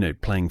terms of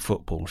playing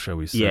football, shall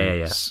we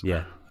say?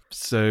 Yeah.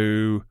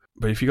 So,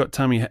 but if you got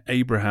Tammy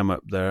Abraham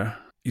up there.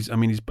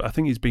 I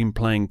think he's been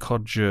playing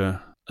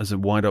Kodjia as a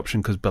wide option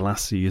because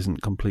Balassi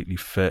isn't completely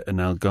fit and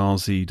El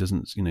Ghazi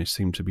doesn't,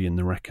 seem to be in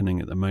the reckoning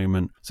at the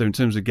moment. So in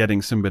terms of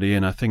getting somebody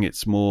in, I think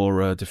it's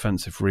more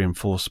defensive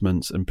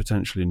reinforcements and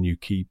potentially a new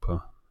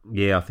keeper.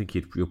 Yeah, I think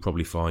you'll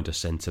probably find a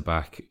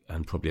centre-back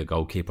and probably a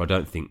goalkeeper. I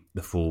don't think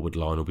the forward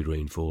line will be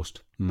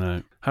reinforced.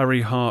 No.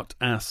 Harry Hart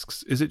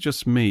asks, is it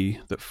just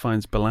me that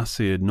finds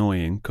Balassi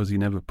annoying because he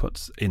never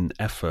puts in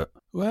effort?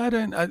 Well,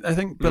 I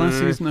think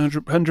Balassi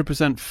isn't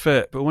 100%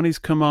 fit, but when he's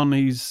come on,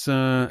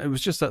 it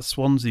was just that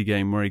Swansea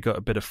game where he got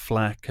a bit of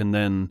flack, and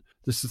then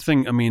this is the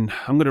thing, I mean,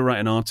 I'm going to write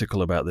an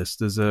article about this.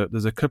 There's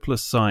a couple of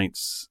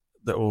sites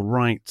that will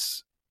write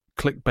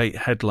clickbait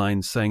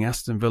headlines saying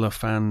Aston Villa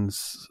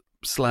fans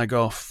slag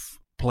off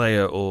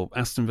player, or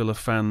Aston Villa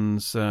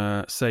fans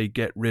say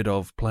get rid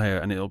of player,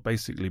 and it'll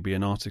basically be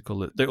an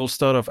article that will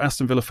start off,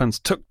 Aston Villa fans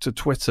took to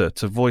Twitter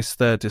to voice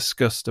their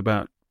disgust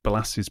about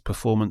Balassi's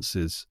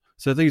performances.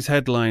 So these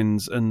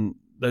headlines, and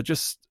they're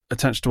just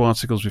attached to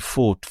articles with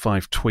 4 to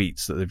 5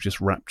 tweets that they've just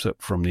wrapped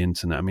up from the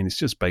internet. I mean, it's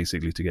just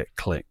basically to get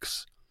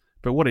clicks.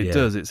 But what it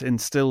does, it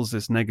instills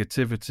this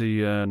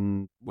negativity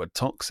and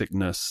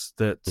toxicness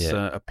that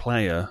a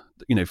player,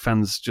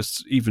 fans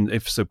just, even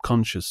if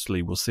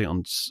subconsciously, will see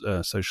on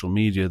social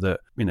media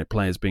that,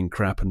 players being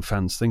crap and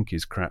fans think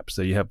he's crap.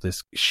 So you have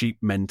this sheep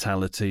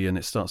mentality, and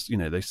it starts,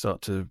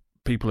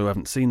 people who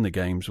haven't seen the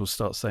games will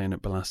start saying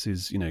that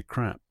Balassi's,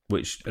 crap.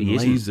 Which and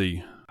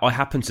lazy. I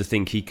happen to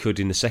think he could,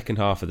 in the second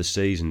half of the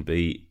season,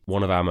 be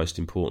one of our most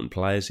important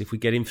players. If we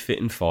get him fit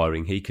and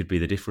firing, he could be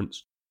the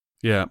difference.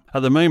 Yeah,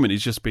 at the moment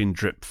he's just been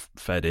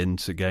drip-fed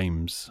into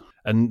games.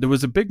 And there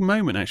was a big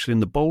moment actually in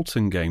the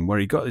Bolton game where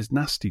he got this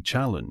nasty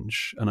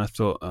challenge, and I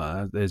thought,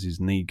 there's his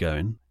knee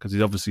going,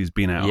 because he's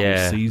been out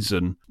all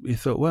season. You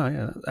thought, well,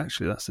 yeah,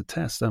 actually that's a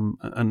test.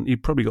 And he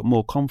probably got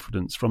more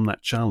confidence from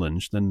that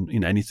challenge than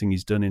anything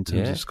he's done in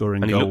terms of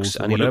scoring goals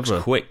or whatever. He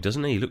looks quick,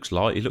 doesn't he? He looks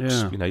light. He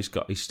looks,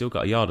 he's still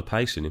got a yard of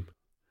pace in him.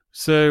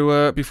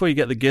 So before you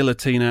get the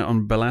guillotine out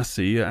on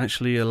Balassi,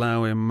 actually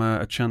allow him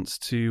a chance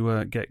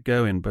to get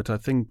going. But I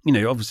think,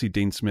 obviously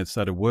Dean Smith's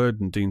had a word,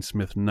 and Dean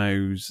Smith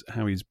knows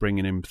how he's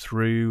bringing him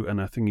through.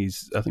 And I think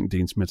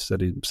Dean Smith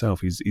said it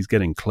himself, he's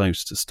getting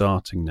close to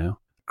starting now.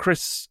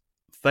 Chris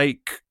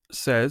Thake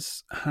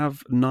says,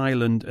 have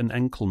Nyland and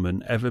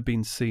Enkelman ever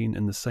been seen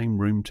in the same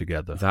room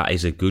together? That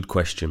is a good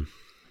question.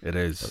 It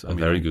is. A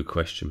very good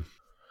question.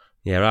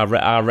 Yeah,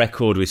 our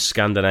record with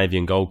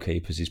Scandinavian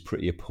goalkeepers is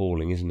pretty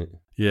appalling, isn't it?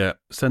 Yeah,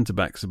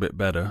 centre-back's a bit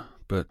better,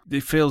 but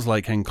it feels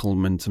like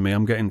Enkelman to me.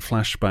 I'm getting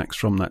flashbacks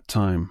from that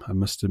time, I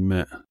must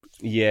admit.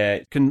 Yeah.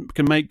 Can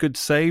make good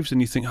saves,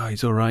 and you think,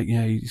 he's all right,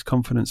 yeah, his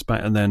confidence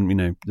back, and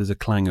then, there's a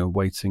clanger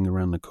waiting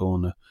around the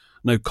corner.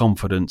 No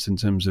confidence in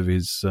terms of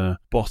his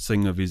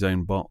bossing of his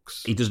own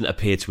box. He doesn't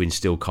appear to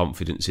instill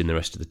confidence in the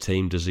rest of the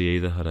team, does he,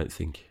 either? I don't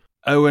think.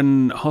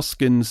 Owen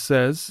Hoskins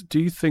says, do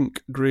you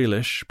think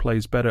Grealish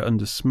plays better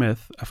under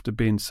Smith after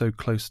being so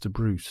close to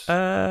Bruce?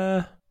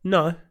 No,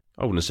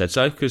 I wouldn't have said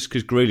so, because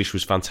Grealish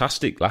was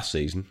fantastic last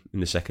season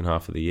in the second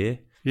half of the year.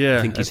 Yeah,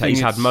 I think he's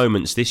had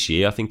moments this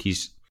year. I think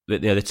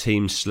the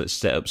team's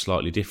set up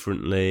slightly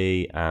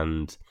differently,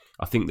 and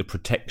I think the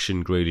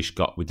protection Grealish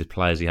got with the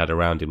players he had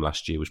around him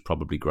last year was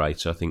probably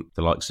greater. I think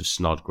the likes of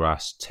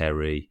Snodgrass,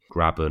 Terry,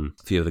 Graben,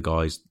 a few of the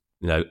guys,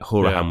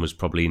 Hourihane was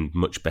probably in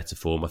much better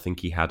form. I think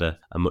he had a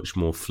much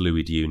more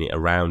fluid unit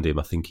around him.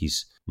 I think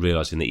he's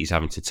realising that he's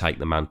having to take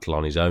the mantle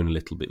on his own a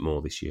little bit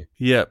more this year.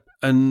 Yeah,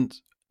 and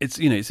it's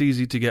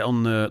easy to get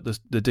on the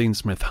Dean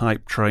Smith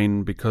hype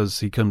train because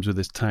he comes with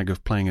this tag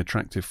of playing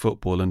attractive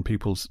football, and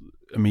people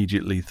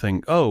immediately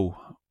think,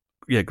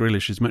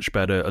 Grealish is much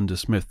better under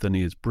Smith than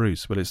he is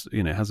Bruce, but it's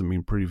it hasn't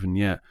been proven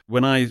yet.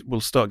 When I will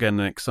start getting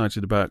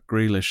excited about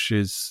Grealish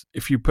is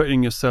if you're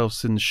putting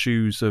yourselves in the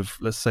shoes of,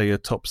 let's say, a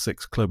top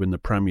 6 club in the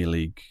Premier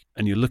League,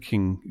 and you're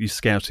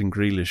scouting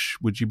Grealish,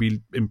 would you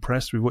be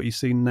impressed with what you've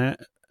seen there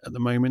at the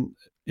moment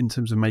in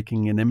terms of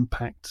making an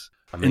impact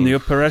in the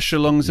upper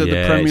echelons of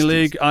the Premier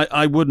League?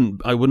 I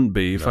wouldn't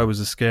be if I was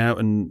a scout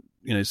and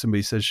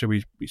somebody says, should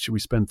we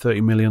spend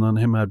 30 million on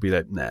him? I'd be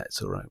like, nah,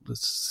 it's all right.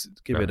 Let's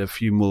give it a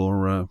few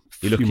more.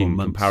 You look in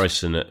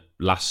comparison at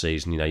last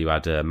season. You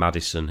had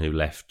Maddison, who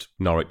left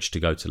Norwich to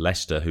go to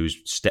Leicester,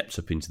 who's stepped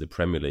up into the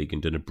Premier League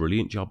and done a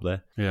brilliant job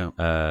there. Yeah.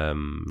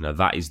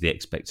 That is the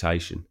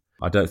expectation.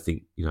 I don't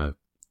think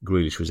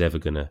Grealish was ever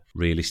going to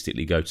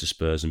realistically go to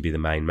Spurs and be the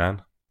main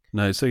man.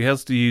 No, so he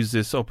has to use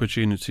this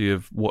opportunity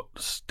of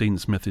what Dean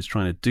Smith is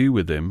trying to do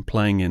with him,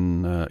 playing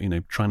in,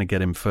 trying to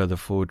get him further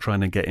forward,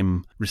 trying to get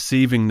him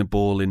receiving the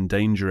ball in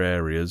danger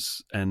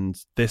areas. And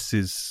this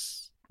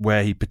is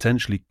where he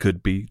potentially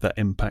could be that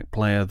impact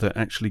player that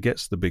actually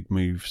gets the big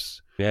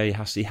moves. Yeah, he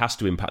has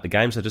to impact the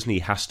game, so doesn't he?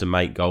 He has to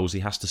make goals.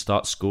 He has to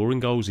start scoring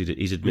goals.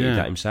 He's admitted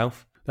that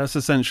himself. That's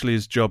essentially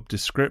his job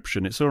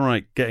description. It's all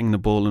right getting the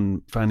ball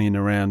and fannying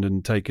around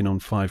and taking on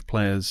 5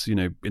 players,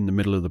 in the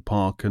middle of the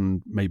park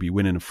and maybe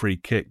winning a free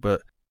kick,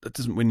 but that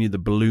doesn't win you the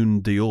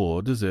Ballon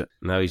d'Or, does it?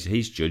 No,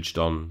 he's judged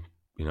on,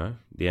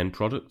 the end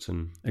product.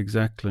 And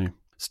exactly.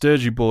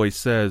 Sturgy Boy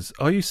says,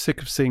 are you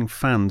sick of seeing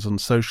fans on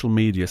social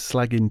media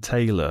slagging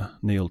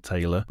Neil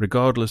Taylor,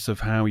 regardless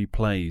of how he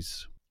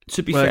plays?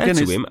 To be fair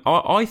to him,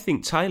 I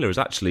think Taylor has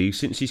actually,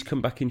 since he's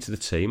come back into the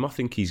team, I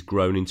think he's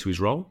grown into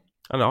his role.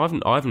 And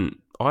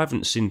I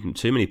haven't seen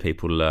too many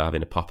people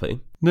having a pop at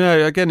him.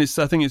 No, again, I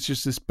think it's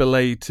just this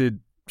belated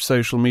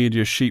social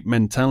media sheep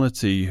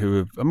mentality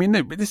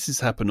this has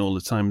happened all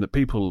the time, that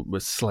people were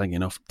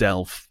slagging off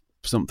Delph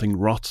something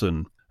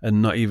rotten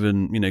and not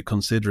even,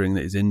 considering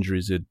that his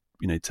injuries had,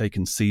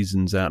 taken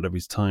seasons out of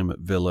his time at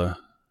Villa.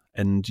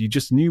 And you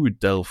just knew with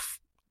Delph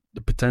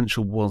the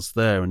potential was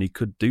there and he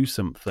could do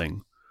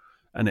something.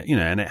 And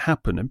it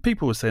happened. And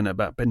people were saying that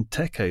about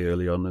Benteke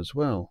early on as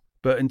well.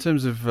 But in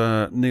terms of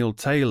Neil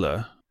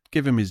Taylor,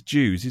 give him his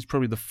dues. He's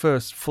probably the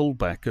first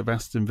fullback of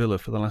Aston Villa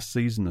for the last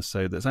season or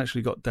so that's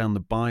actually got down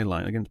the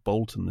byline, against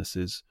Bolton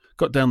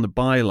got down the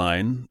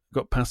byline,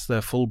 got past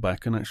their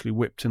fullback and actually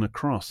whipped in a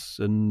cross.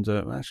 And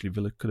actually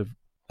Villa could have,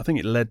 I think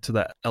it led to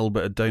that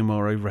Albert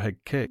Adomar overhead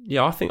kick.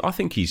 Yeah, I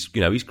think he's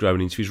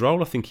grown into his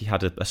role. I think he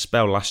had a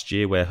spell last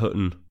year where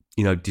Hutton,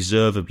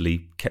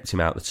 deservedly kept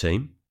him out of the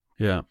team.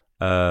 Yeah.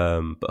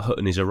 But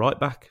Hutton is a right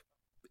back.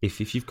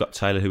 If you've got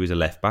Taylor, who is a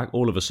left back,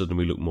 all of a sudden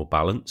we look more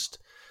balanced.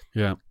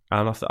 Yeah.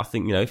 And I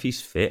think, if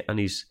he's fit and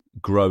he's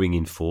growing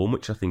in form,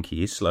 which I think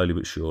he is slowly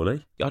but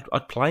surely,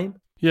 I'd play him.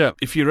 Yeah,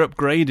 if you're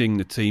upgrading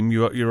the team,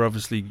 you're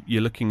obviously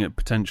looking at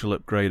potential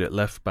upgrade at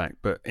left back.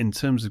 But in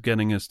terms of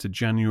getting us to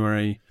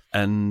January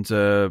and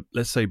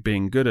let's say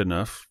being good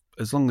enough,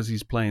 as long as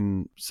he's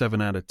playing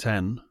 7 out of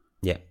 10,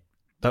 yeah,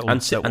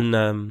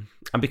 and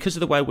because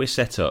of the way we're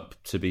set up,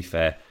 to be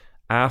fair,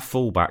 our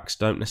fullbacks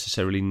don't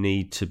necessarily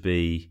need to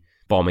be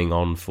bombing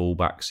on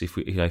fullbacks. If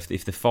we,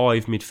 if the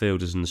 5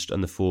 midfielders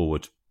and the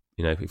forward,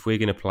 You know, if we're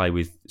going to play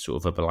with sort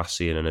of a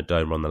Bolasie and a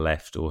Doma on the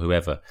left or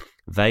whoever,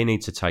 they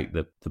need to take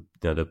the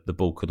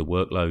bulk of the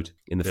workload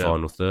in the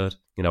final third.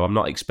 You know, I'm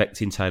not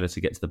expecting Taylor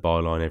to get to the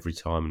byline every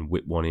time and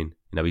whip one in.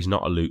 You know, he's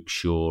not a Luke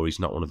Shaw. He's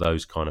not one of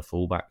those kind of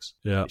fullbacks.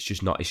 Yeah, it's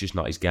just not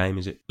his game,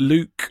 is it?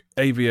 Luke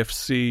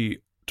AVFC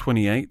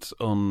 28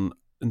 on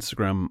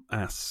Instagram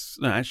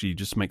he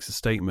just makes a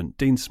statement.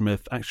 Dean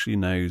Smith actually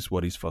knows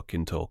what he's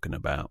fucking talking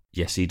about.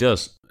 Yes, he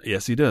does.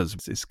 Yes, he does.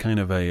 It's kind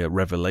of a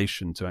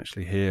revelation to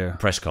actually hear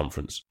press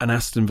conference. An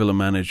Aston Villa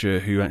manager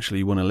who actually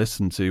you want to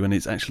listen to, and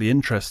it's actually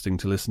interesting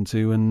to listen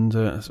to, and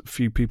a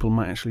few people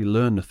might actually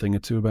learn a thing or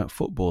two about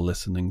football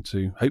listening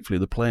to. Hopefully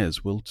the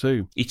players will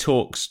too. He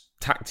talks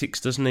tactics,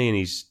 doesn't he?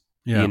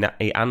 And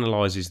he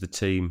analyses the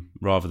team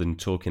rather than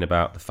talking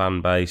about the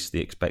fan base,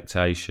 the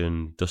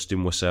expectation,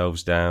 dusting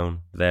ourselves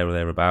down, there or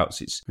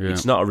thereabouts.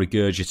 It's not a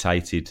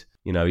regurgitated,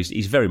 you know,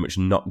 he's very much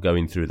not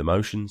going through the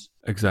motions.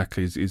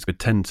 Exactly. He's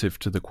attentive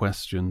to the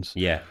questions.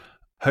 Yeah.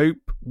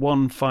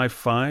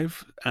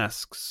 Hope155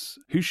 asks,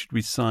 who should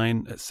we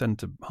sign at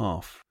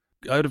centre-half?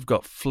 I'd have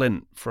got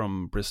Flint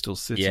from Bristol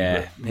City.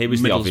 Yeah, he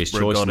was the obvious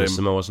choice in the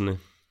summer, wasn't he?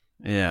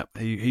 Yeah,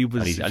 he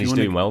was. And he's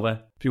doing well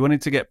there. If you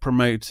wanted to get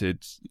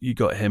promoted, you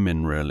got him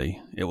in, really.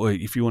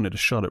 If you wanted a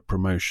shot at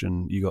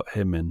promotion, you got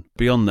him in.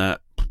 Beyond that,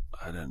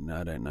 I don't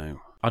know.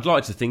 I'd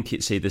like to think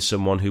it's either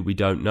someone who we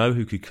don't know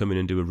who could come in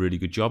and do a really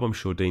good job. I'm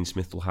sure Dean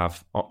Smith will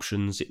have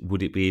options.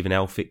 Would it be even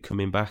Elphick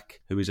coming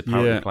back, who is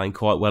apparently playing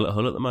quite well at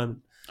Hull at the moment?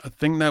 I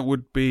think that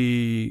would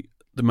be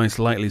the most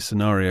likely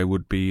scenario.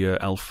 Would be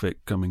Elphick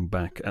coming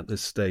back at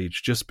this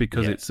stage, just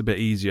because it's a bit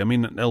easier. I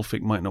mean,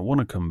 Elphick might not want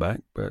to come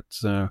back, but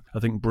I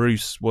think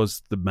Bruce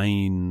was the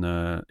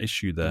main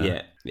issue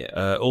there.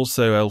 Yeah.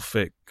 Also,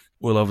 Elphick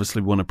will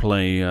obviously want to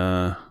play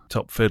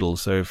top fiddle.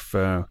 So if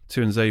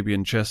Tuanzebe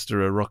and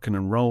Chester are rocking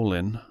and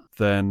rolling,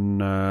 then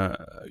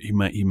he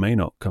may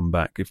not come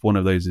back. If one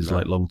of those is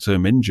like long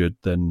term injured,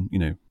 then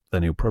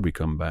he'll probably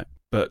come back.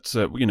 But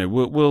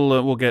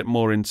we'll get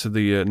more into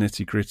the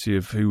nitty gritty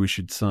of who we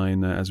should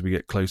sign as we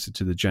get closer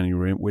to the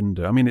January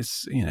window. I mean,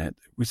 it's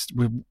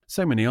with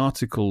so many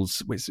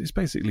articles, it's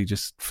basically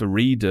just for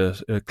reader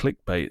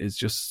clickbait. It's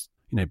just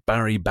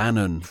Barry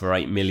Bannon for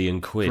 £8 million.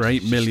 For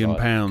 £8 million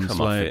pounds,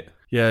 come off it.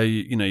 Yeah,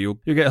 you'll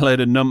get a load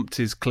of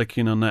numpties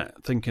clicking on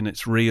that, thinking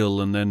it's real,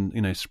 and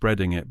then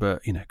spreading it.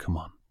 But come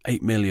on,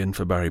 £8 million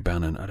for Barry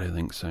Bannon? I don't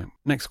think so.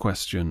 Next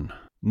question.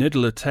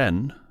 Niddler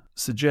 10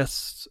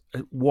 suggests a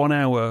 1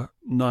 hour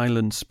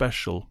Nyland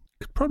special.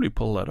 Could probably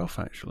pull that off,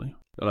 actually.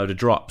 A load of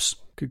drops.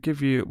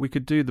 We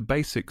could do the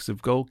basics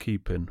of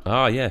goalkeeping.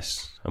 Ah,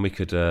 yes. And we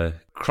could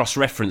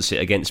cross-reference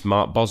it against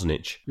Mark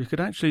Bosnich. We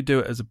could actually do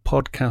it as a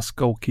podcast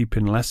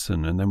goalkeeping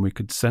lesson, and then we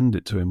could send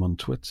it to him on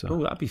Twitter.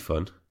 Oh, that'd be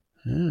fun.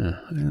 Yeah,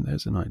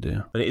 there's an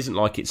idea. And it isn't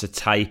like it's a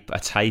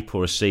tape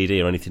or a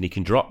CD or anything he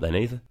can drop then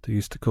either. They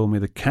used to call me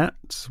the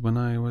Cat when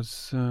I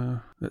was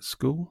at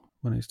school,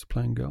 when I used to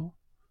play in goal.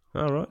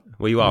 All right.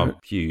 Well, you are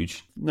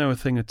huge. Know a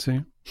thing or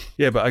two.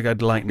 Yeah, but I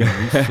had lightning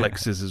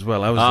reflexes as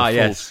well.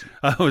 I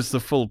was the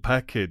full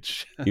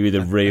package. You were the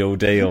real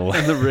deal.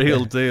 The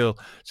real deal.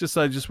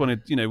 I just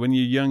wanted, when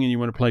you're young and you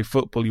want to play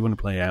football, you want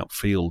to play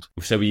outfield.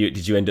 So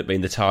did you end up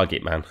being the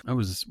target man? I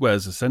was,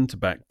 as a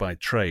centre-back by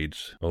trade.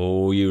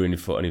 Oh, you were an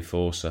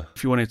enforcer.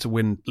 If you wanted to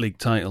win league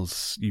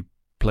titles, you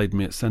played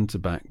me at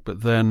centre-back.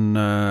 But then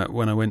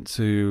when I went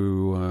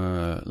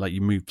to,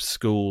 you moved to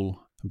school,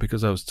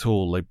 because I was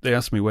tall, they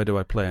asked me where do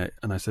I play it,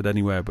 and I said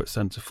anywhere but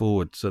centre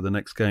forward. So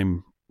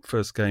the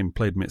first game,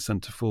 played me at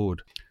centre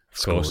forward.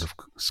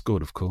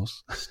 Scored, of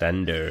course.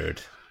 Standard.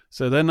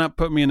 So then that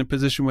put me in a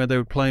position where they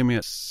would play me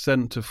at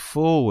centre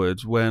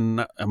forward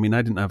when, I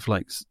didn't have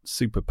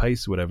super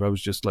pace or whatever. I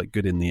was just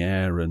good in the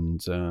air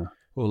and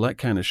all that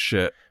kind of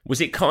shit.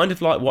 Was it kind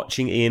of like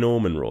watching Ian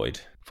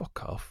Ormonroyd?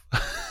 Fuck off.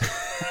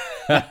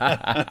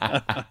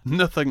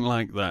 Nothing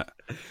like that.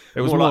 It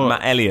was more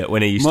like Matt Elliott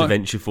when he used to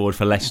venture forward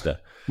for Leicester.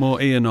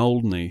 More Ian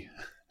Oldney.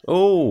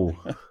 Oh.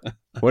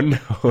 Well,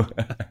 no.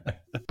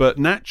 But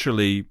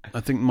naturally, I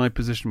think my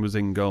position was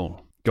in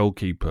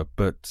goalkeeper.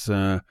 But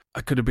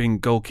I could have been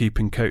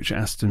goalkeeping coach at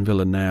Aston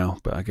Villa now,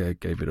 but I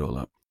gave it all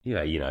up.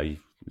 Yeah, you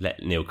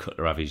let Neil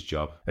Cutler have his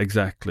job.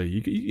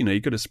 Exactly. You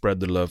got to spread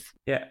the love.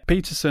 Yeah.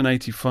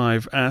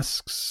 Peterson85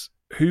 asks,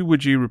 who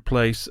would you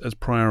replace as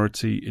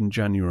priority in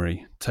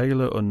January,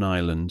 Taylor or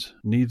Nyland?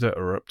 Neither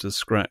are up to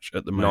scratch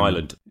at the moment.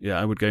 Nyland. Yeah,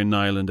 I would go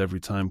Nyland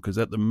every time because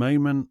at the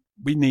moment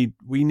we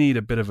need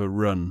a bit of a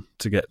run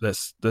to get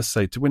let's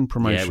say to win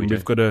promotion.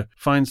 We've got to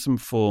find some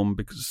form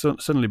because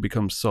suddenly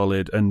become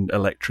solid and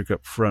electric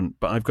up front.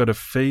 But I've got a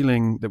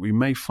feeling that we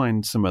may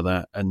find some of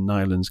that, and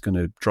Nyland's going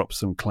to drop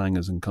some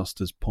clangers and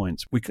cost us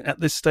points. At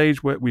this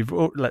stage where we've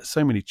let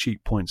so many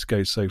cheap points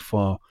go so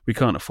far, we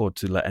can't afford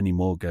to let any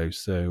more go.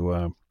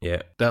 So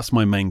that's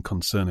my main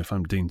concern if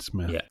I'm Dean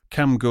Smith. Yeah.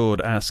 Cam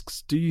Gord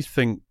asks, do you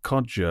think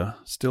Kodjia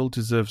still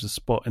deserves a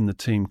spot in the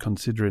team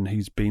considering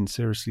he's been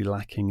seriously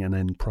lacking an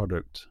end product?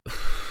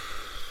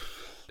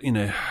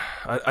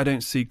 I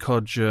don't see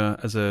Kodjia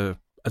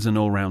as an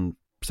all-round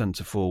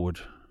centre forward.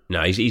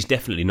 No, he's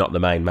definitely not the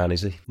main man,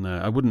 is he? No,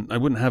 I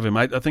wouldn't have him.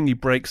 I think he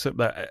breaks up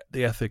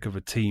the ethic of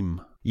a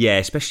team. Yeah,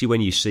 especially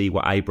when you see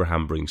what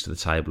Abraham brings to the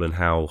table and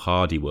how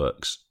hard he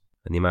works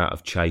and the amount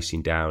of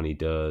chasing down he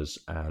does,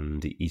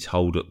 and his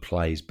hold-up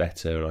play is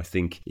better. And I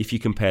think if you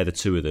compare the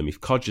two of them,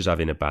 if Codger's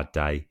having a bad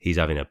day, he's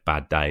having a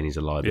bad day and he's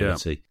a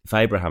liability. Yeah. If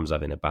Abraham's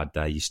having a bad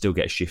day, you still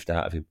get a shift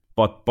out of him.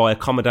 By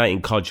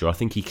accommodating Codger, I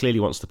think he clearly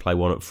wants to play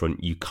one up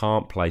front. You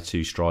can't play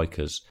two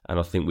strikers. And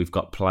I think we've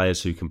got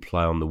players who can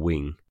play on the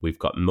wing. We've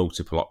got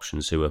multiple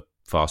options who are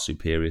far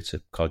superior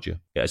to Codger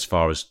as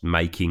far as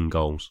making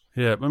goals.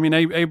 Yeah, I mean,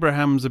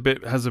 Abraham's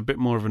has a bit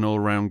more of an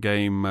all-round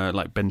game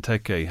like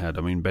Benteke had.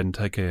 I mean,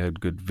 Benteke had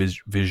good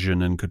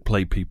vision and could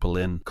play people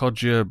in.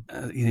 Codger,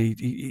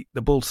 the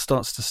ball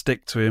starts to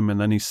stick to him,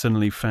 and then he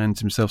suddenly finds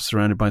himself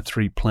surrounded by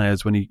three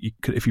players. When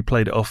if he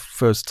played it off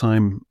first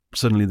time,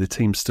 suddenly the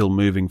team's still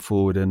moving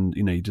forward, and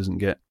he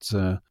doesn't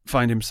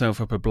find himself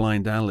up a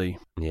blind alley.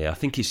 Yeah, I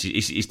think his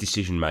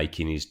decision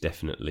making is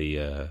definitely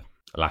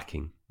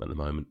lacking at the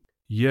moment.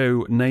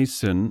 Yo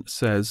Nason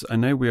says, I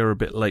know we are a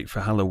bit late for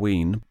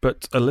Halloween,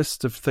 but a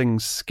list of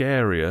things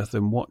scarier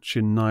than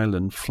watching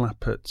Nyland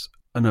flap at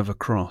another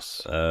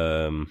cross.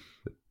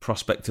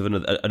 Prospect of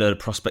another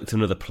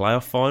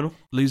playoff final.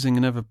 Losing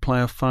another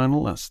playoff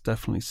final, that's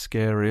definitely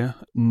scarier.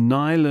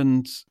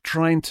 Nyland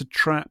trying to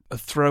trap a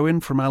throw-in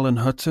from Alan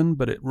Hutton,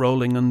 but it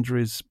rolling under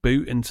his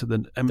boot into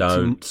the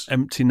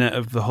empty net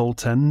of the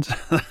Holt End.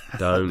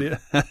 Don't.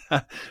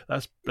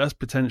 That's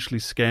potentially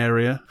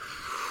scarier.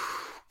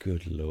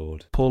 Good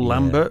Lord. Paul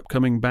Lambert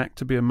coming back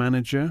to be a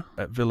manager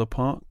at Villa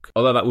Park.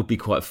 Although that would be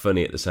quite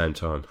funny at the same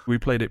time. We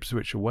played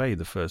Ipswich away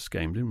the first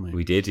game, didn't we?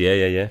 We did, yeah.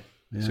 Yes.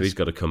 So he's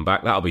got to come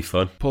back. That'll be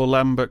fun. Paul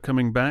Lambert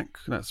coming back.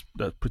 That's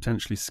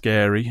potentially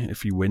scary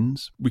if he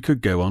wins. We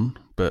could go on,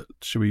 but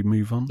should we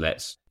move on?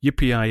 Let's.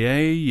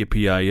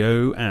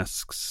 Yippee-I-O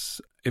asks,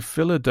 if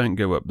Villa don't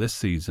go up this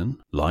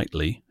season,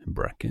 lightly, in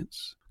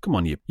brackets, come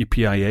on,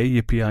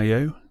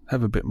 Yippee-I-O,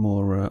 have a bit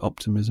more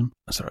optimism.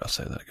 Sorry, I'll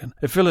say that again.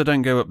 If Villa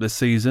don't go up this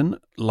season,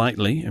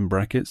 lightly, in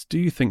brackets, do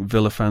you think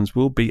Villa fans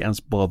will be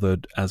as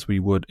bothered as we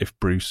would if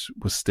Bruce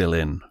was still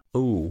in?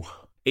 Ooh.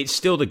 It's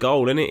still the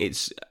goal, isn't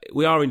it?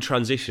 We are in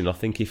transition. I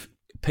think if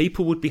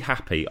people would be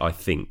happy, I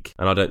think,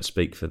 and I don't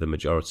speak for the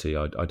majority,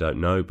 I don't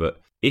know, but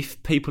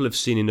if people have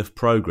seen enough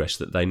progress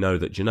that they know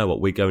that, you know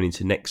what, we're going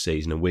into next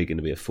season and we're going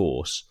to be a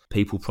force,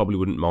 people probably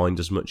wouldn't mind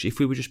as much if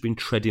we were just been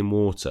treading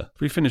water.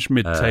 If we finish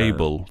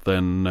mid-table,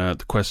 then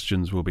the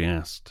questions will be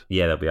asked.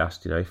 Yeah, they'll be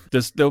asked,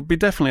 They'll be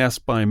definitely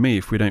asked by me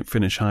if we don't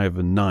finish higher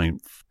than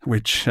 9th,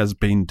 which has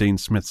been Dean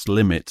Smith's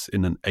limit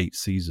in 8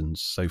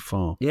 seasons so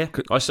far. Yeah,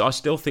 I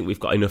still think we've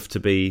got enough to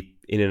be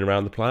in and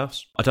around the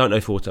playoffs. I don't know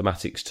if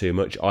automatic's too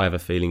much. I have a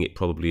feeling it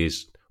probably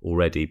is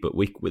already, but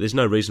there's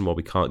no reason why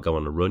we can't go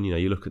on a run.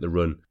 You look at the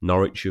run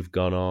Norwich have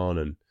gone on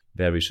and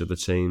various other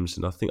teams,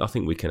 and I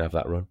think we can have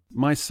that run.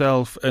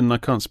 Myself, and I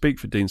can't speak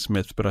for Dean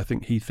Smith, but I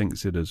think he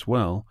thinks it as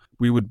well.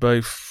 We would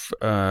both,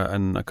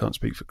 and I can't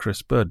speak for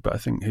Chris Bird, but I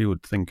think he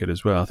would think it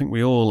as well. I think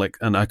we all,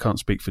 and I can't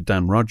speak for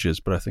Dan Rogers,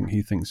 but I think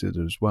he thinks it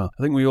as well.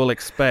 I think we all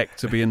expect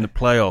to be in the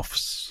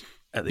playoffs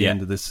at the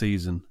end of this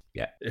season.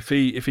 Yeah. If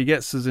he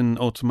gets us in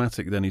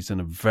automatic, then he's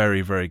done a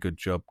very, very good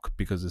job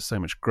because there's so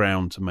much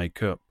ground to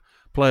make up.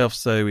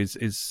 Playoffs, though,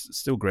 is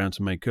still ground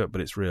to make up,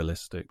 but it's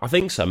realistic. I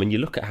think so. I mean, you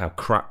look at how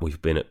crap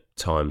we've been at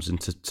times,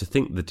 and to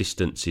think the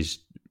distance is,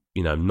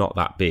 not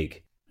that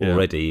big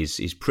already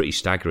is pretty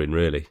staggering,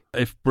 really.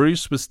 If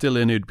Bruce was still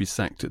in, he'd be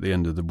sacked at the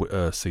end of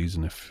the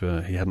season if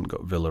he hadn't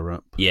got Villa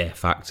up. Yeah,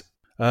 fact.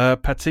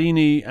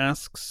 Patini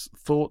asks,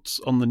 thoughts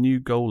on the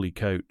new goalie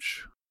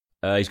coach?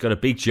 He's got a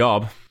big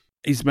job.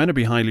 He's meant to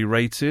be highly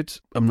rated.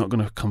 I'm not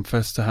going to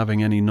confess to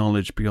having any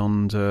knowledge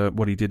beyond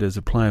what he did as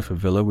a player for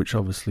Villa, which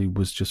obviously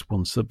was just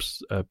one sub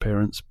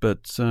appearance,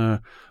 but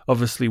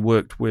obviously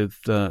worked with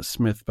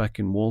Smith back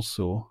in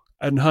Walsall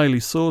and highly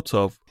sought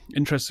of.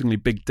 Interestingly,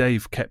 Big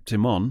Dave kept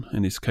him on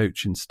in his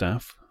coaching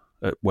staff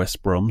at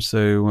West Brom,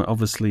 so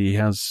obviously he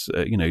has,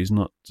 he's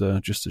not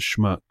just a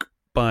schmuck.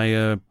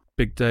 By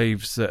Big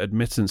Dave's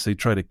admittance, they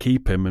try to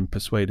keep him and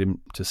persuade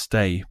him to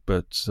stay,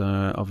 but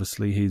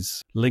obviously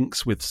his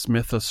links with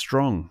Smith are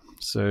strong.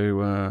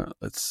 So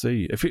let's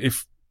see.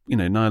 If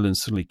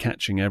Nyland's suddenly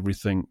catching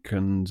everything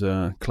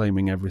and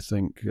claiming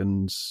everything,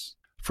 and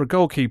for a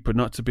goalkeeper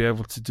not to be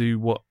able to do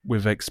what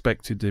we've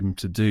expected him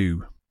to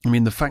do, I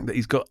mean, the fact that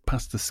he's got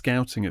past the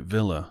scouting at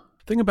Villa.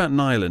 The thing about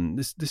Nyland,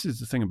 this is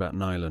the thing about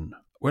Nyland.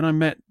 When I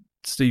met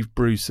Steve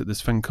Bruce at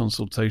this fan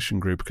consultation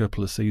group a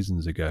couple of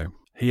seasons ago,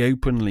 he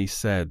openly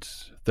said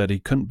that he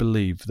couldn't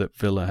believe that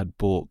Villa had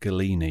bought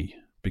Galini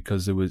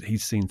because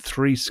he's seen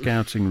 3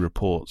 scouting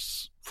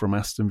reports from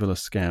Aston Villa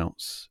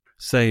scouts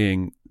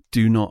saying,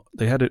 they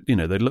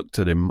looked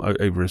at him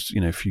over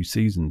a few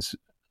seasons.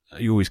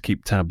 You always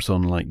keep tabs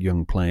on like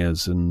young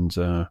players and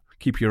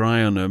keep your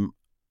eye on them.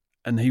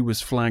 And he was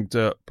flagged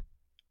up,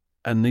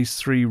 and these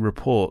 3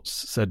 reports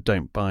said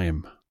don't buy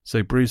him.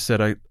 So Bruce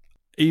said,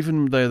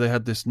 even though they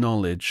had this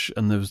knowledge,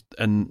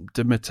 and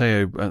Di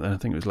Matteo, I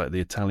think it was like the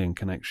Italian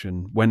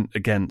connection, went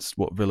against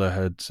what Villa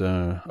had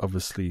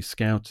obviously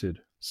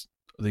scouted.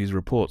 these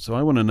reports. So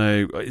I want to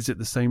know, is it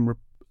the same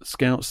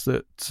scouts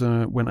that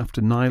went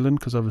after Nyland?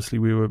 Because obviously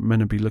we were meant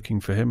to be looking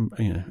for him,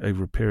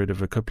 over a period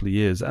of a couple of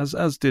years,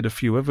 as did a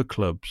few other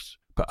clubs.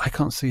 But I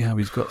can't see how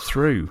he's got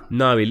through.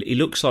 No, he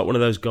looks like one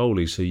of those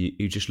goalies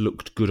who just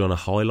looked good on a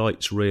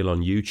highlights reel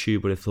on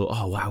YouTube, but I thought,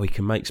 oh wow, he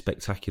can make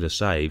spectacular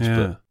saves. Yeah.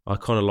 But I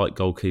kind of like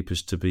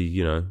goalkeepers to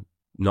be,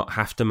 not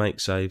have to make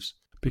saves.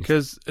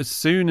 Because as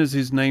soon as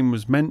his name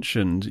was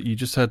mentioned, you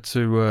just had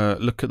to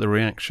look at the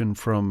reaction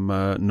from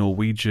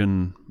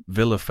Norwegian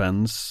Villa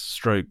fans,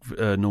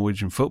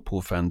 Norwegian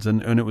football fans,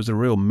 and it was a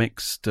real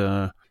mixed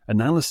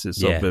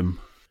analysis of him.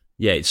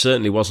 Yeah, it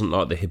certainly wasn't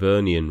like the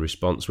Hibernian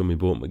response when we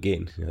bought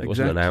McGinn. It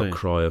wasn't an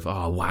outcry of,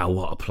 oh wow,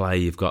 what a play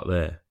you've got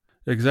there.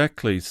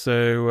 Exactly.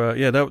 So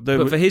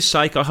but for his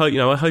sake, I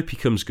hope he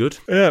comes good.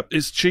 Yeah,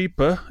 it's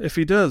cheaper if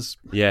he does.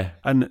 Yeah,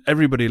 and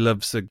everybody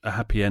loves a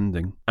happy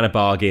ending and a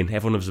bargain.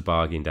 Everyone loves a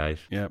bargain,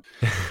 Dave. Yeah,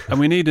 and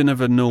we need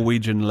another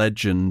Norwegian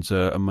legend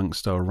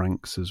amongst our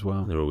ranks as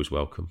well. They're always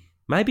welcome.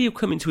 Maybe he'll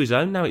come into his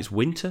own now. It's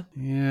winter.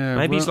 Yeah,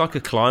 maybe he's like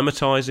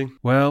acclimatising.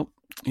 Well,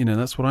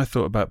 that's what I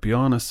thought about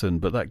Bjarnason,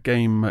 but that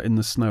game in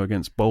the snow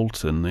against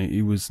Bolton,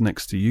 he was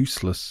next to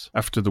useless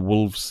after the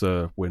Wolves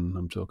win.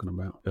 I'm talking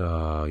about.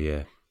 Oh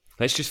yeah.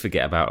 Let's just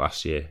forget about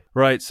last year.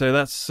 Right, so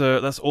that's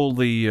all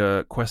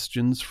the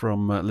questions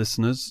from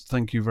listeners.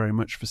 Thank you very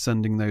much for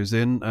sending those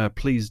in.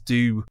 Please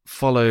do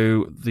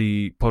follow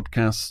the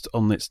podcast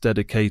on its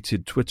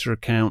dedicated Twitter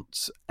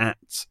account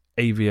at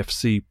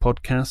AVFC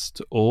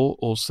Podcast, or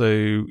also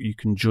you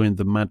can join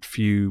the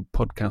MadFew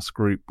podcast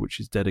group, which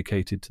is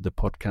dedicated to the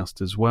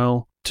podcast as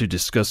well, to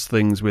discuss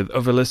things with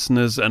other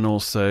listeners and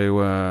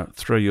also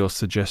throw your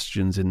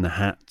suggestions in the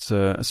hat,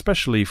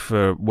 especially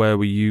for where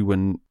were you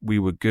when we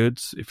were good,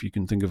 if you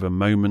can think of a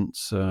moment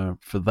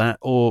for that,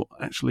 or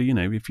actually,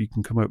 if you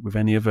can come up with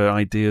any other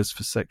ideas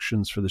for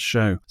sections for the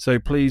show. So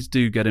please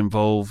do get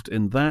involved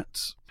in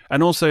that.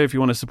 And also, if you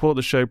want to support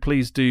the show,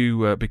 please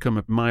do become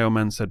a My Old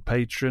Man Said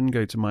patron.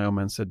 Go to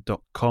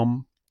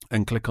myoldmansaid.com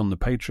and click on the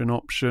patron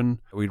option.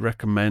 We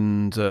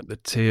recommend the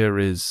tier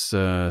is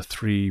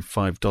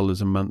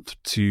 $5 a month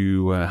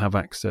to have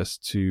access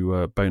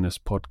to bonus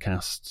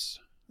podcasts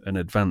and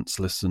advanced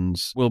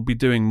listens. We'll be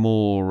doing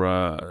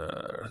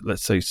more,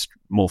 let's say,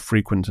 more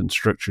frequent and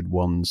structured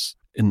ones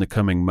in the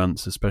coming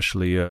months,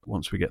 especially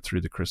once we get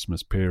through the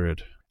Christmas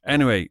period.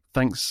 Anyway,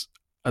 thanks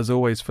as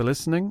always for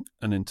listening,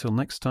 and until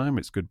next time,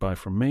 it's goodbye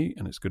from me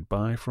and it's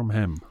goodbye from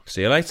him.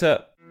 See you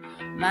later.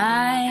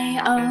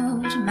 My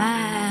old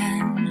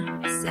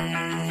man said.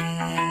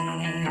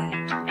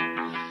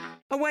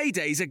 Away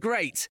days are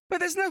great, but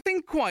there's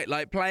nothing quite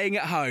like playing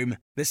at home.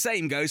 The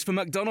same goes for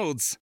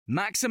McDonald's.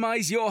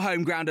 Maximise your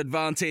home ground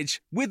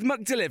advantage with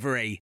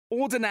McDelivery.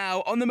 Order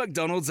now on the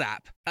McDonald's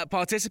app. At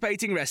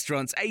participating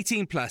restaurants,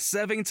 18 plus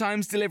serving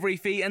times, delivery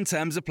fee and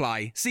terms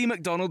apply. See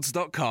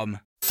mcdonalds.com.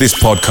 This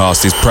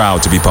podcast is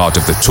proud to be part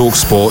of the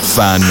TalkSport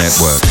Fan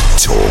Network.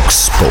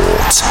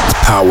 TalkSport.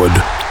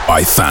 Powered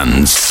by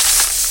fans.